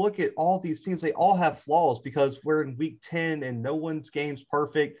that, you look at all these teams, they all have flaws because we're in week 10 and no one's game's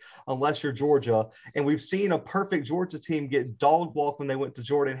perfect unless you're Georgia. And we've seen a perfect Georgia team get dog walked when they went to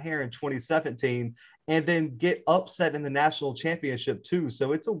Jordan-Hare in 2017 and then get upset in the national championship too.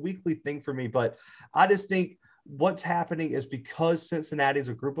 So it's a weekly thing for me, but I just think what's happening is because Cincinnati is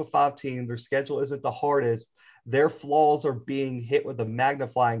a group of 5 team, their schedule isn't the hardest. Their flaws are being hit with a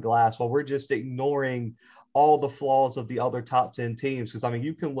magnifying glass while we're just ignoring all the flaws of the other top 10 teams. Because I mean,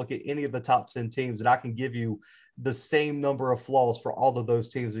 you can look at any of the top 10 teams and I can give you the same number of flaws for all of those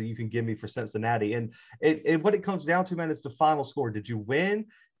teams that you can give me for Cincinnati. And what it comes down to, man, is the final score. Did you win?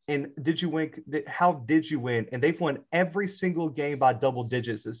 And did you win? How did you win? And they've won every single game by double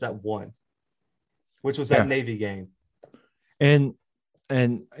digits except one, which was that Navy game. And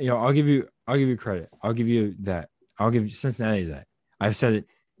you know, I'll give you credit. I'll give you that. I'll give Cincinnati that. I've said it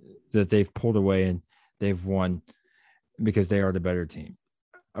that they've pulled away and they've won because they are the better team.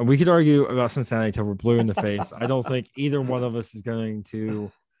 We could argue about Cincinnati till we're blue in the face. I don't think either one of us is going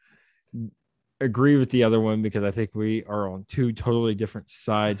to agree with the other one because I think we are on 2 totally different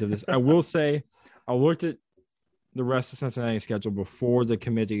sides of this. I will say I looked at the rest of Cincinnati's schedule before the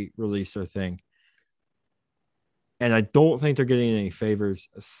committee released their thing. And I don't think they're getting any favors,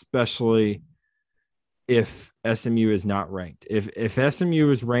 especially if SMU is not ranked. If SMU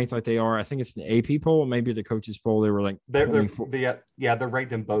is ranked like they are, I think it's an AP poll, maybe the coaches poll, they were like they're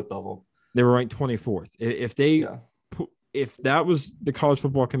ranked in both of them. They were ranked 24th. If that was the college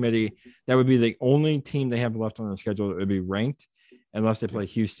football committee, that would be the only team they have left on their schedule that would be ranked, unless they play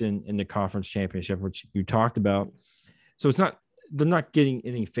Houston in the conference championship, which you talked about. So they're not getting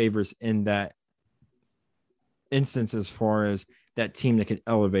any favors in that instance as far as that team that could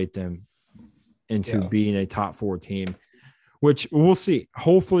elevate them into being a top 4 team, which we'll see.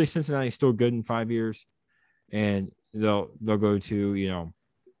 Hopefully Cincinnati's still good in 5 years and they'll go to,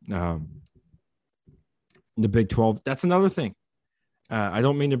 the Big 12. That's another thing. I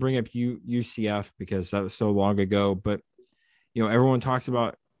don't mean to bring up UCF because that was so long ago, but everyone talks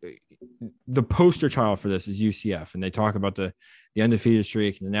about the poster child for this is UCF, and they talk about the undefeated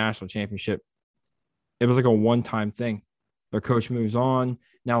streak and the national championship. It was like a one-time thing. Their coach moves on.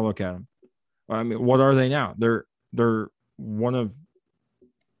 Now look at them. I mean, what are they now? They're one of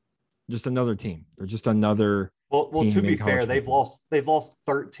just another team. They're just another. Well, to be fair, they've lost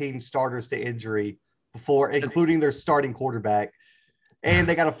 13 starters to injury before, including their starting quarterback, and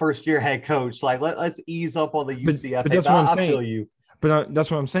they got a first-year head coach. Like, let's ease up on the UCF. But that's what I'm saying. I feel you. But that's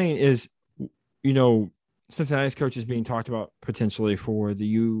what I'm saying is, Cincinnati's coach is being talked about potentially for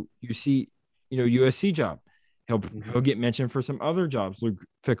the USC job. He'll get mentioned for some other jobs. Luke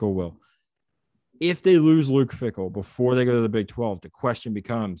Fickell will. If they lose Luke Fickell before they go to the Big 12, the question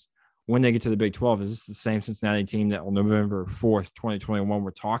becomes, when they get to the Big 12, is this the same Cincinnati team that on November 4th, 2021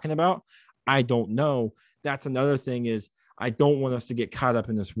 we're talking about? I don't know. That's another thing is I don't want us to get caught up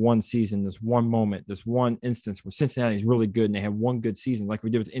in this one season, this one moment, this one instance where Cincinnati is really good and they have one good season like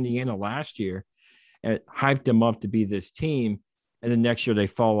we did with Indiana last year and hyped them up to be this team. And then next year they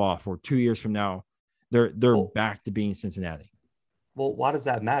fall off, or 2 years from now, they're back to being Cincinnati. Well, why does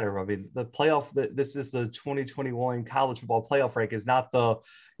that matter? I mean, the playoff, this is the 2021 college football playoff rank, is not the,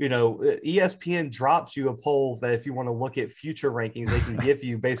 ESPN drops you a poll that if you want to look at future rankings, they can give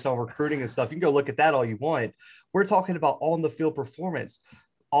you based on recruiting and stuff. You can go look at that all you want. We're talking about on the field performance.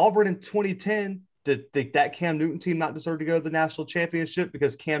 Auburn in 2010, did that Cam Newton team not deserve to go to the national championship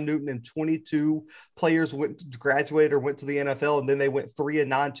because Cam Newton and 22 players graduated or went to the NFL, and then they went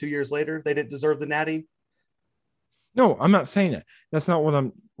 3-9 2 years later? They didn't deserve the natty? No, I'm not saying that. That's not what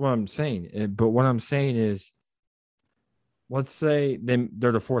I'm saying. But what I'm saying is, let's say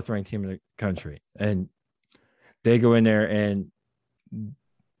they're the 4th ranked team in the country, and they go in there and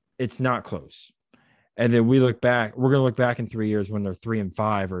it's not close. And then we're going to look back in 3 years when they're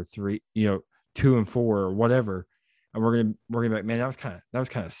 3-5 or 2-4 or whatever, and we're gonna be like, man, that was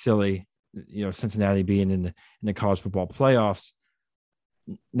kind of silly, Cincinnati being in the college football playoffs.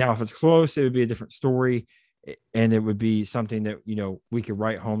 Now, if it's close, it would be a different story. and it would be something that we could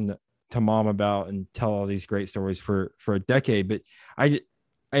write home to mom about and tell all these great stories for a decade. But I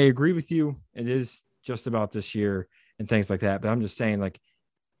agree with you. It is just about this year and things like that. But I'm just saying, like,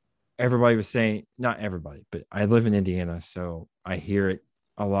 everybody was saying, not everybody, but I live in Indiana, so I hear it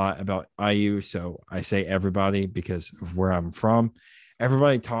a lot about IU. So I say everybody because of where I'm from.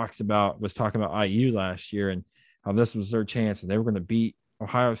 Everybody was talking about IU last year and how this was their chance and they were going to beat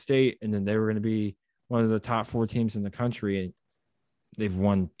Ohio State and then they were going to be one of the top 4 teams in the country. And they've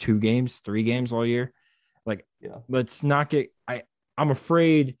won 2 games, 3 games all year. Like, Yeah. let's not get, I'm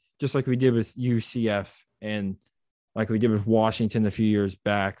afraid, just like we did with UCF and like we did with Washington a few years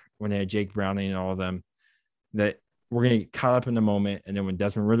back when they had Jake Browning and all of them, that we're going to get caught up in the moment. And then when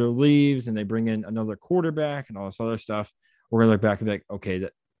Desmond Ritter leaves and they bring in another quarterback and all this other stuff, we're going to look back and be like, okay,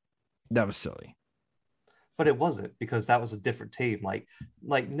 that was silly. But it wasn't, because that was a different team. Like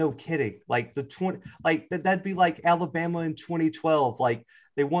no kidding. Like that'd be like Alabama in 2012. Like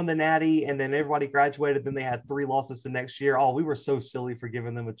they won the Natty and then everybody graduated. Then they had 3 losses the next year. Oh, we were so silly for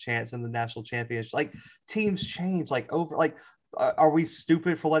giving them a chance in the national championship. Like teams change. Are we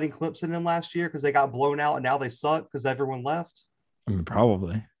stupid for letting Clemson in last year because they got blown out and now they suck because everyone left? I mean,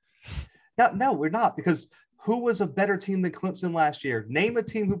 probably. No, we're not, because who was a better team than Clemson last year? Name a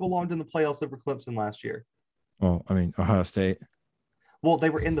team who belonged in the playoffs over Clemson last year. Well, I mean, Ohio State. Well,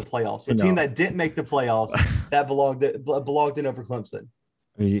 they were in the playoffs. A team that didn't make the playoffs that belonged in over Clemson.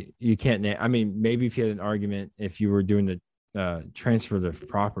 I mean, you can't name. I mean, maybe if you had an argument, if you were doing the transfer of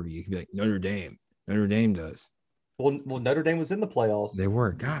property, you could be like Notre Dame. Notre Dame does. Well, Notre Dame was in the playoffs. They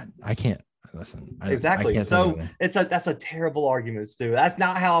were. God, I can't listen. Exactly. I can't so that's a terrible argument, Stu. That's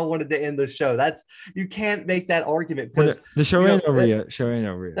not how I wanted to end the show. You can't make that argument because the show ain't over yet. Show ain't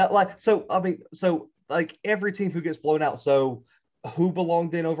over yet. Like every team who gets blown out. So who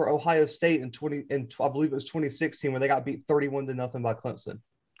belonged in over Ohio State in I believe it was 2016 when they got beat 31-0 by Clemson.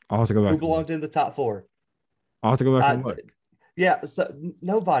 I'll have to go back. Who belonged in the top 4? I'll have to go back and look. Yeah, so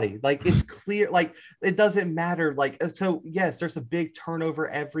nobody. Like, it's clear. Like, it doesn't matter. Like, so yes, there's a big turnover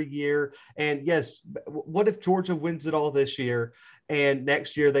every year. And yes, what if Georgia wins it all this year and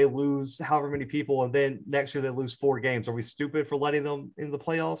next year they lose however many people, and then next year they lose 4 games? Are we stupid for letting them in the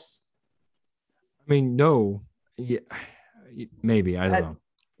playoffs? I mean, no. Yeah, maybe. I don't know.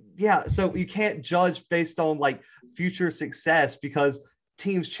 Yeah, so you can't judge based on like future success because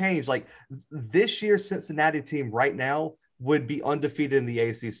teams change. Like this year's Cincinnati team right now would be undefeated in the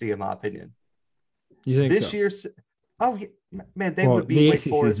ACC, in my opinion. You think this so? year's? Oh man, they would be the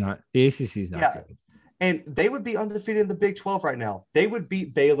ACC is not. The ACC is not good. And they would be undefeated in the Big 12 right now. They would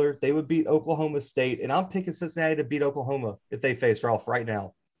beat Baylor. They would beat Oklahoma State. And I'm picking Cincinnati to beat Oklahoma if they face Ralph right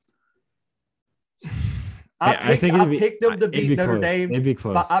now. I picked them to beat Notre Dame. It'd be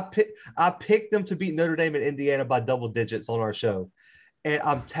close. I picked them to beat Notre Dame and Indiana by double digits on our show. And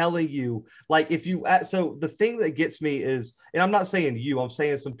I'm telling you, like, so the thing that gets me is, and I'm not saying you, I'm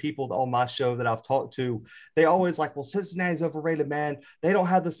saying some people on my show that I've talked to, they always like, well, Cincinnati's overrated, man. They don't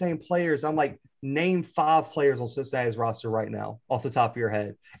have the same players. I'm like, name 5 players on Cincinnati's roster right now off the top of your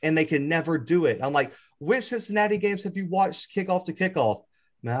head. And they can never do it. I'm like, which Cincinnati games have you watched kickoff to kickoff?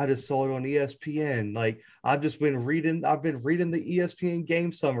 Man, I just saw it on ESPN. Like, I've been reading the ESPN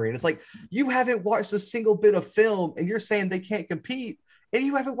game summary. And it's like, you haven't watched a single bit of film and you're saying they can't compete. And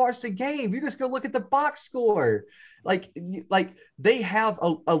you haven't watched a game. You just go look at the box score. Like they have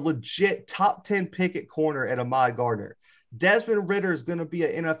a legit top 10 pick at corner at Ahmad Gardner. Desmond Ritter is going to be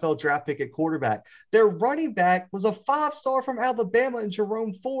an NFL draft pick at quarterback. Their running back was a 5-star from Alabama and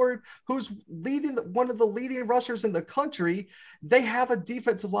Jerome Ford, who's one of the leading rushers in the country. They have a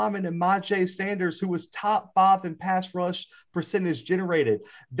defensive lineman in Myjai Sanders, who was top 5 in pass rush percentage generated.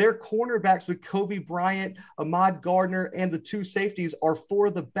 Their cornerbacks with Kobe Bryant, Ahmad Gardner, and the 2 safeties are 4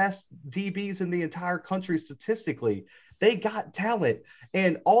 of the best DBs in the entire country statistically. They got talent.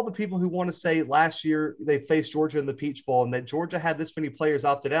 And all the people who want to say last year they faced Georgia in the Peach Bowl and that Georgia had this many players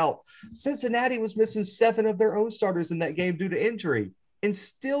opted out, Cincinnati was missing 7 of their own starters in that game due to injury and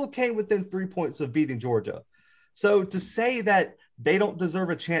still came within 3 points of beating Georgia. So to say that they don't deserve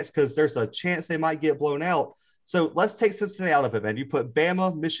a chance because there's a chance they might get blown out. So let's take Cincinnati out of it, man. You put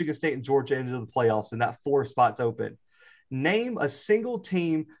Bama, Michigan State, and Georgia into the playoffs, and that 4 spots open. Name a single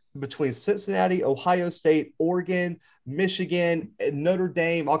team between Cincinnati, Ohio State, Oregon, Michigan, and Notre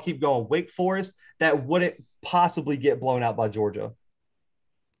Dame, I'll keep going, Wake Forest, that wouldn't possibly get blown out by Georgia.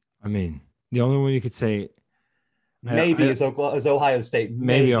 I mean, the only one you could say maybe is Ohio State.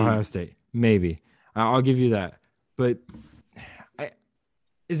 Maybe Ohio State. Maybe. I'll give you that. But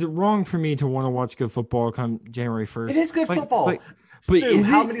is it wrong for me to want to watch good football come January It 1st? is good football. But Stu,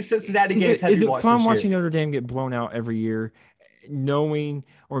 how many Cincinnati games have is you it watched fun this year? watching Notre Dame get blown out every year, knowing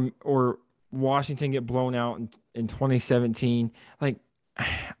or Washington get blown out in 2017? Like,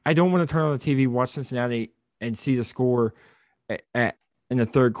 I don't want to turn on the TV, watch Cincinnati, and see the score in the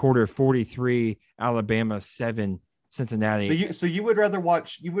third quarter, 43 Alabama 7 So Cincinnati. you would rather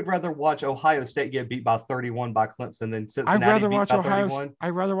watch Ohio State get beat by 31 by Clemson than I'd Cincinnati rather beat watch by 31? I'd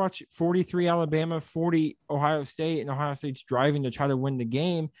rather watch 43 Alabama, 40 Ohio State, and Ohio State's driving to try to win the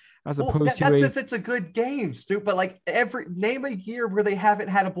game as Well, opposed to that's a if it's a good game, Stu. But like every name a year where they haven't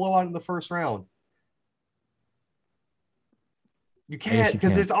had a blowout in the first round. You I guess can't you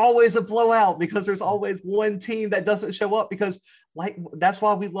because can. there's always a blowout because there's always one team that doesn't show up because like that's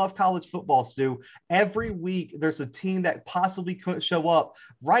why we love college football, Stu. Every week there's a team that possibly couldn't show up.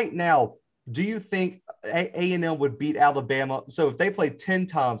 Right now, do you think A&M would beat Alabama? So if they play 10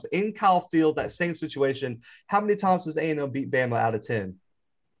 times in Kyle Field, that same situation, how many times does A&M beat Bama out of 10?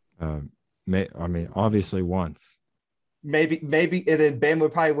 I mean, obviously once. Maybe, and then Bama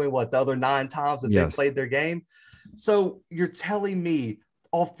would probably win what the other 9 times if they Yes. played their game. So you're telling me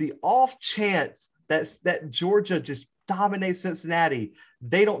off the off chance that Georgia just dominates Cincinnati,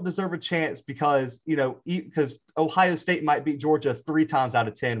 they don't deserve a chance because because Ohio State might beat Georgia 3 times out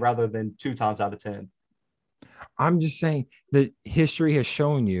of 10 rather than 2 times out of 10. I'm just saying that history has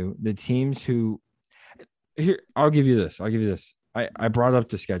shown you the teams who here, I'll give you this. I'll give you this. I brought up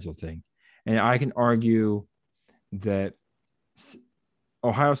the schedule thing, and I can argue that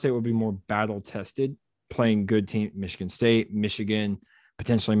Ohio State will be more battle tested playing good team, Michigan State, Michigan,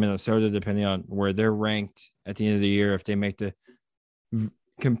 potentially Minnesota, depending on where they're ranked at the end of the year, if they make the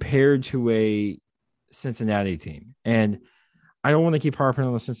compared to a Cincinnati team. And I don't want to keep harping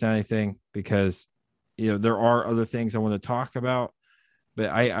on the Cincinnati thing because there are other things I want to talk about, but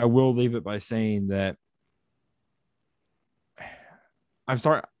I will leave it by saying that I'm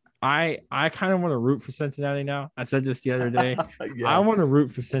sorry. I kind of want to root for Cincinnati now. I said this the other day. I Yeah. want to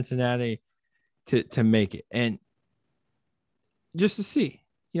root for Cincinnati to make it and just to see.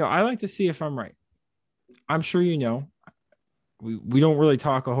 I like to see if I'm right. I'm sure we don't really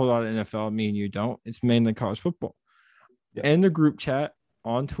talk a whole lot of NFL. Me and you don't. It's mainly college football. Yeah. In the group chat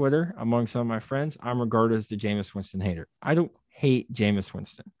on Twitter among some of my friends, I'm regarded as the Jameis Winston hater. I don't hate Jameis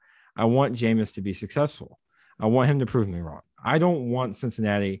Winston. I want Jameis to be successful. I want him to prove me wrong. I don't want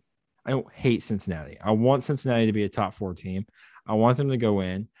Cincinnati. I don't hate Cincinnati. I want Cincinnati to be a top 4 team. I want them to go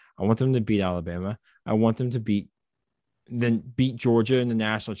in. I want them to beat Alabama. I want them to beat Georgia in the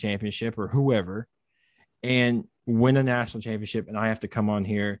national championship or whoever and win a national championship. And I have to come on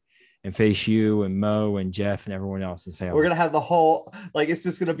here and face you and Mo and Jeff and everyone else and say, we're gonna have the whole it's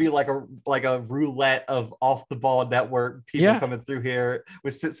just gonna be like a roulette of off the ball network people coming through here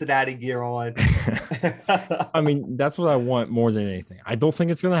with Cincinnati gear on. I mean, that's what I want more than anything. I don't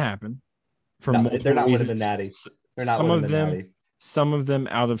think it's gonna happen. They're not winning the Natty. They're not winning the Natty. Some of them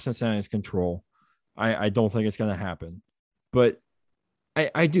out of Cincinnati's control. I don't think it's gonna happen. But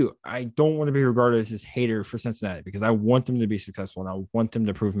I do. I don't want to be regarded as this hater for Cincinnati because I want them to be successful and I want them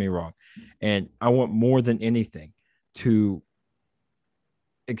to prove me wrong. And I want more than anything to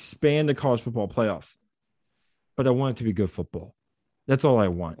expand the college football playoffs. But I want it to be good football. That's all I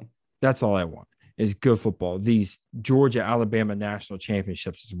want. That's all I want is good football. These Georgia, Alabama national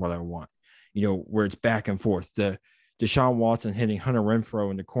championships is what I want. Where it's back and forth. The Deshaun Watson hitting Hunter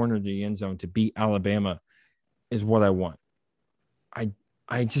Renfrow in the corner of the end zone to beat Alabama is what I want.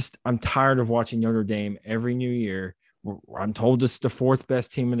 I'm tired of watching Notre Dame every new year. I'm told it's the 4th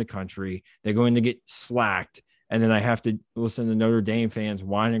best team in the country. They're going to get slacked. And then I have to listen to Notre Dame fans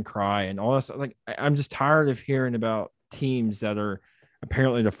whine and cry and all that stuff. I'm just tired of hearing about teams that are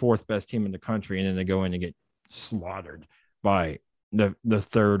apparently the 4th best team in the country. And then they go in and get slaughtered by the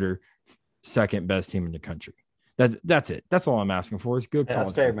 3rd or 2nd best team in the country. That's it. That's all I'm asking for. It's good. Yeah,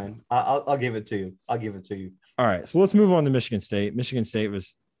 that's fair, man. I'll give it to you. All right. So let's move on to Michigan State. Michigan State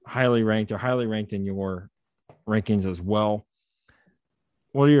was highly ranked in your rankings as well.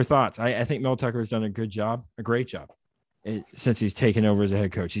 What are your thoughts? I think Mel Tucker has done a great job since he's taken over as a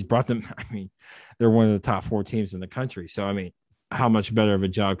head coach. He's brought them. I mean, they're one of the top 4 teams in the country. So, I mean, how much better of a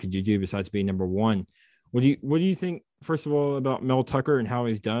job could you do besides being number 1? What do you think, first of all, about Mel Tucker and how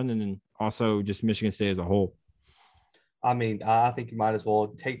he's done, and then also just Michigan State as a whole? I mean, I think you might as well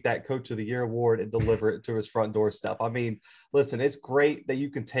take that Coach of the Year award and deliver it to his front doorstep. I mean, listen, it's great that you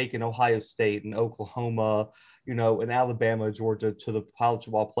can take an Ohio State and Oklahoma, and Alabama, Georgia to the college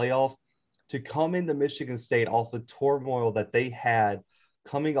football playoff. To come into Michigan State off the turmoil that they had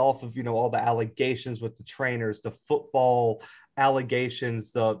coming off of, all the allegations with the trainers, the football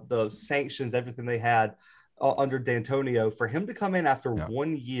allegations, the sanctions, everything they had under D'Antonio, for him to come in after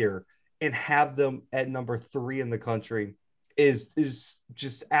 1 year and have them at number 3 in the country is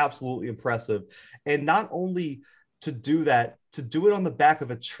just absolutely impressive. And not only to do that, to do it on the back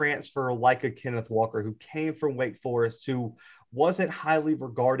of a transfer like a Kenneth Walker, who came from Wake Forest, who wasn't highly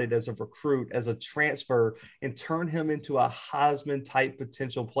regarded as a recruit, as a transfer, and turn him into a Heisman type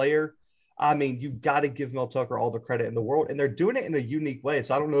potential player. I mean, you got to give Mel Tucker all the credit in the world, and they're doing it in a unique way.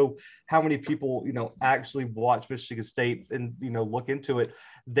 So I don't know how many people, actually watch Michigan State and, look into it.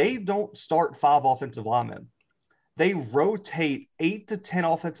 They don't start 5 offensive linemen. They rotate 8 to 10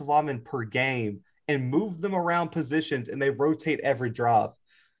 offensive linemen per game and move them around positions, and they rotate every drive.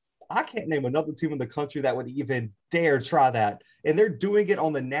 I can't name another team in the country that would even dare try that. And they're doing it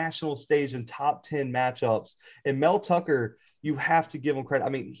on the national stage in top 10 matchups. And Mel Tucker, you have to give him credit. I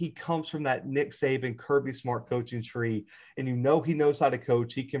mean, he comes from that Nick Saban, Kirby Smart coaching tree, and he knows how to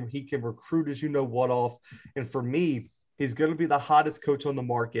coach. He can recruit as what off. And for me, he's going to be the hottest coach on the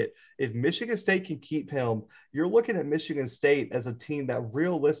market. If Michigan State can keep him, you're looking at Michigan State as a team that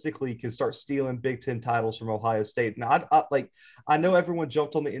realistically can start stealing Big Ten titles from Ohio State. Now, I know everyone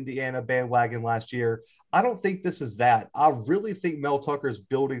jumped on the Indiana bandwagon last year. I don't think this is that. I really think Mel Tucker is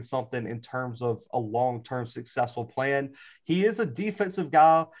building something in terms of a long-term successful plan. He is a defensive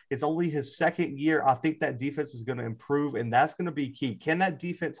guy. It's only his second year. I think that defense is going to improve, and that's going to be key. Can that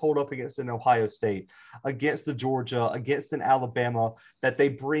defense hold up against an Ohio State, against the Georgia, against an Alabama, that they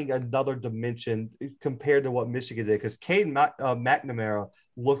bring another dimension compared to what Michigan did? Because Caden McNamara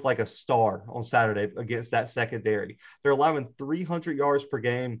looked like a star on Saturday against that secondary. They're allowing 300 yards per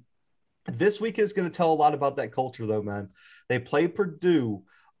game. This week is going to tell a lot about that culture, though, man. They play Purdue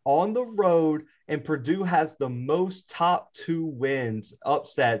on the road, and Purdue has the most top 2 wins,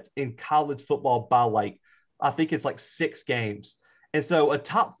 upsets in college football by I think it's 6 games. And so a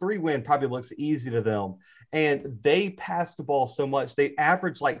top 3 win probably looks easy to them. And they pass the ball so much. They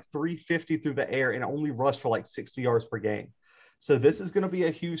average 350 through the air and only rush for 60 yards per game. So this is going to be a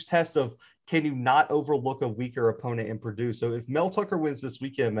huge test of, can you not overlook a weaker opponent in Purdue? So if Mel Tucker wins this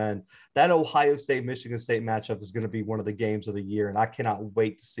weekend, man, that Ohio State-Michigan State matchup is going to be one of the games of the year, and I cannot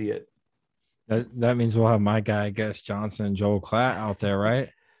wait to see it. That means we'll have my guy, Gus Johnson, and Joel Klatt out there, right?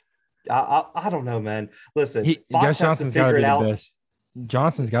 I don't know, man. Listen, Gus Johnson's got to be the best.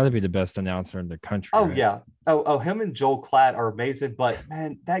 Johnson's got to be the best announcer in the country. Oh, right? Yeah. Oh, him and Joel Klatt are amazing, but,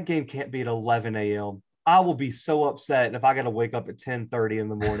 man, that game can't be at 11 a.m. I will be so upset if I got to wake up at 10:30 in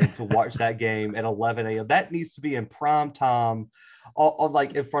the morning to watch that game at 11 a.m. That needs to be in prime time,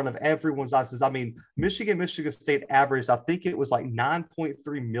 in front of everyone's eyes. I mean, Michigan State averaged, I think it was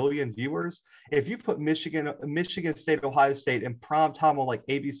 9.3 million viewers. If you put Michigan State, Ohio State in prime time on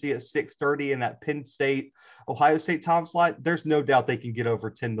ABC at 6:30 in that Penn State, Ohio State time slot, there's no doubt they can get over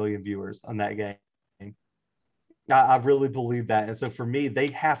 10 million viewers on that game. I really believe that. And so for me,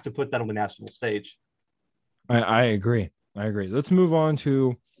 they have to put that on the national stage. I agree. Let's move on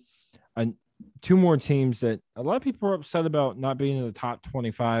to 2 more teams that a lot of people are upset about not being in the top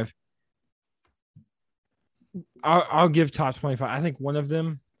 25. I'll give top 25. I think one of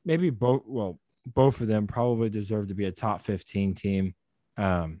them, maybe both. Well, both of them probably deserve to be a top 15 team.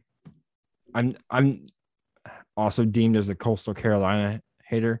 I'm also deemed as a Coastal Carolina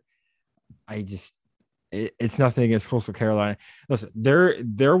hater. It's nothing against Coastal Carolina. Listen,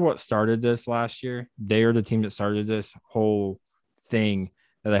 they're what started this last year. They are the team that started this whole thing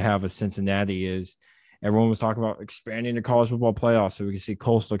that I have with Cincinnati. Is everyone was talking about expanding the college football playoffs so we can see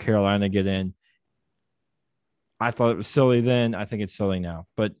Coastal Carolina get in. I thought it was silly then. I think it's silly now,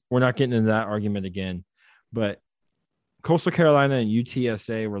 but we're not getting into that argument again. But Coastal Carolina and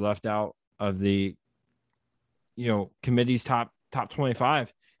UTSA were left out of the, committee's top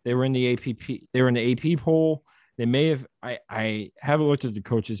 25. They were in the APP. They were in the AP poll. They may have. I haven't looked at the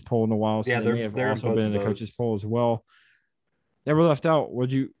coaches poll in a while, so they may have also been in the coaches poll as well. They were left out.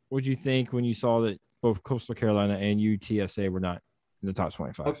 What'd you think when you saw that both Coastal Carolina and UTSA were not in the top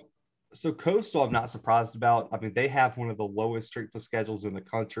 25? So Coastal, I'm not surprised about. I mean, they have one of the lowest strength of schedules in the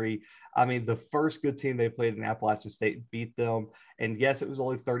country. I mean, the first good team they played in Appalachian State beat them. And yes, it was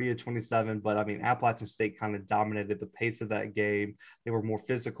only 30-27, but I mean, Appalachian State kind of dominated the pace of that game. They were more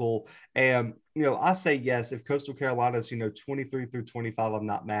physical. And, I say yes, if Coastal Carolina's, 23 through 25, I'm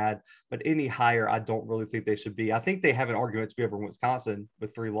not mad. But any higher, I don't really think they should be. I think they have an argument to be over Wisconsin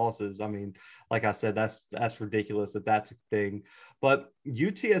with 3 losses. I mean, like I said, that's ridiculous that's a thing. But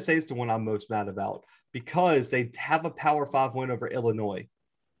UTSA is the one I'm most mad about because they have a Power 5 win over Illinois.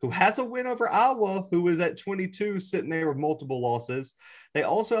 who has a win over Iowa, who is at 22, sitting there with multiple losses. They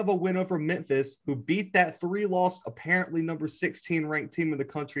also have a win over Memphis, who beat that 3-loss, apparently number 16 ranked team in the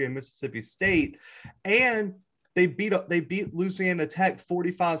country in Mississippi State. And they beat Louisiana Tech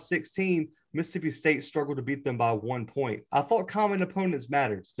 45-16. Mississippi State struggled to beat them by 1 point. I thought common opponents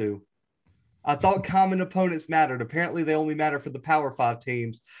mattered, Stu. I thought common opponents mattered. Apparently, they only matter for the Power 5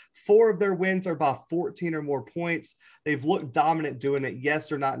 teams. 4 of their wins are by 14 or more points. They've looked dominant doing it. Yes,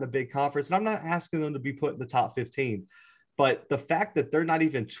 they're not in a big conference, and I'm not asking them to be put in the top 15. But the fact that they're not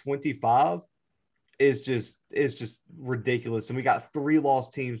even 25 is just ridiculous. And we got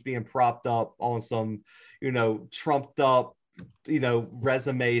 3-loss teams being propped up on some, trumped up,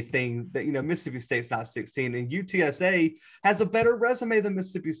 resume thing that, Mississippi State's not 16, and UTSA has a better resume than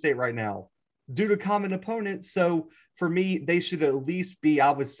Mississippi State right now due to common opponents. So for me, they should at least be,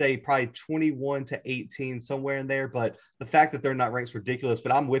 I would say, probably 21-18, somewhere in there. But the fact that they're not ranked is ridiculous.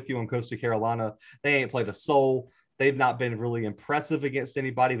 But I'm with you on Coastal Carolina. They ain't played a soul. They've not been really impressive against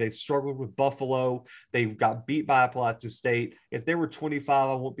anybody. They struggled with Buffalo. They've got beat by Appalachian State. If they were 25,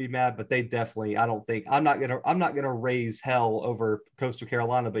 I won't be mad, but they definitely, I'm not gonna raise hell over Coastal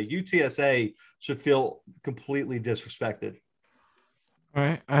Carolina, but UTSA should feel completely disrespected. All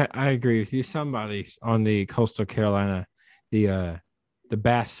right, I agree with you. Somebody on the Coastal Carolina, the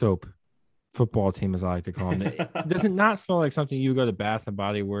Bath Soap football team, as I like to call them, it does it not smell like something you go to Bath and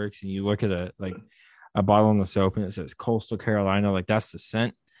Body Works and you look at a bottle of soap and it says Coastal Carolina, like that's the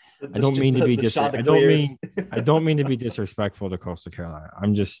scent. I don't mean to be I don't mean to be disrespectful to Coastal Carolina.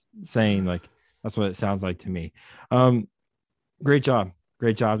 I'm just saying, like, that's what it sounds like to me. Great job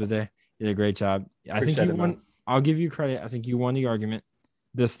today. You did a great job. I think you won. I'll give you credit. I think you won the argument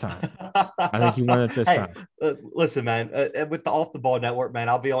this time. I think you won it this time. Listen, man, with the Off the Ball Network, man,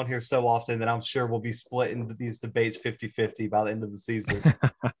 I'll be on here so often that I'm sure we'll be splitting these debates 50-50 by the end of the season.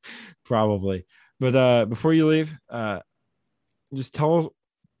 Probably. But before you leave, just tell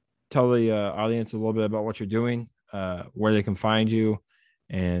the audience a little bit about what you're doing, where they can find you,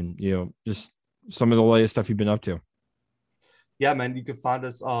 and just some of the latest stuff you've been up to. Yeah, man, you can find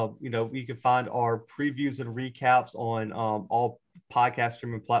us. You can find our previews and recaps on all podcast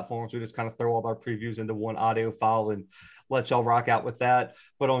streaming platforms. We just kind of throw all our previews into one audio file and let y'all rock out with that.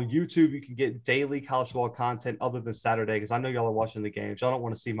 But on YouTube, you can get daily college football content other than Saturday, because I know y'all are watching the games. Y'all don't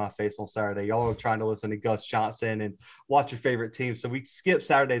want to see my face on Saturday. Y'all are trying to listen to Gus Johnson and watch your favorite team. So we skip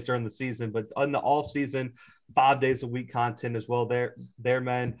Saturdays during the season, but in the off season, 5 days a week content as well there,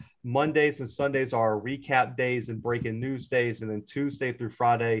 man. Mondays and Sundays are our recap days and breaking news days. And then Tuesday through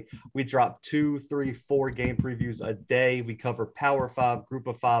Friday, we drop 2, 3, 4 game previews a day. We cover Power 5, Group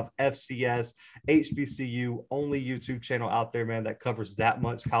of 5, FCS, HBCU, only YouTube channel out there, man, that covers that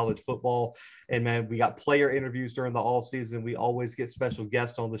much college football. And man, we got player interviews during the off season. We always get special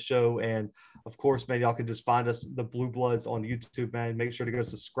guests on the show. And of course, man, y'all can just find us, the Blue Bloods, on YouTube, man. Make sure to go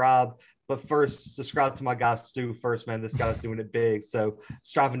subscribe. But first, subscribe to my guy Stu first, man. This guy's doing it big. So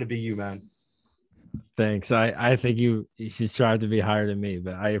striving to be you, man. Thanks. I think you should strive to be higher than me,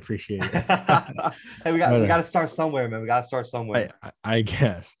 but I appreciate it. Hey, we got to start somewhere, man. We got to start somewhere. I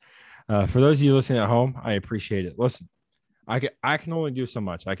guess. For those of you listening at home, I appreciate it. Listen, I can only do so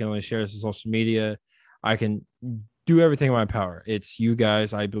much. I can only share this on social media. I can do everything in my power. It's you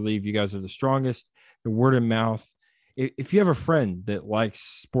guys. I believe you guys are the strongest. The word of mouth. If you have a friend that likes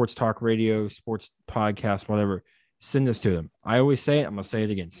sports talk radio, sports podcast, whatever, send this to them. I always say it. I'm going to say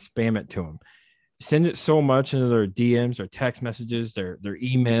it again. Spam it to them. Send it so much into their DMs or text messages, their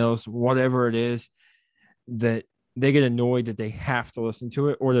emails, whatever it is, that they get annoyed that they have to listen to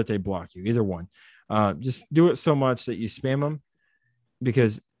it or that they block you. Either one. Just do it so much that you spam them,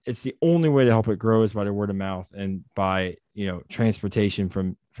 because it's the only way to help it grow is by the word of mouth and by, transportation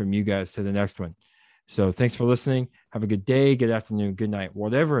from you guys to the next one. So thanks for listening. Have a good day, good afternoon, good night,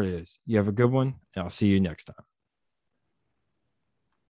 whatever it is. You have a good one, and I'll see you next time.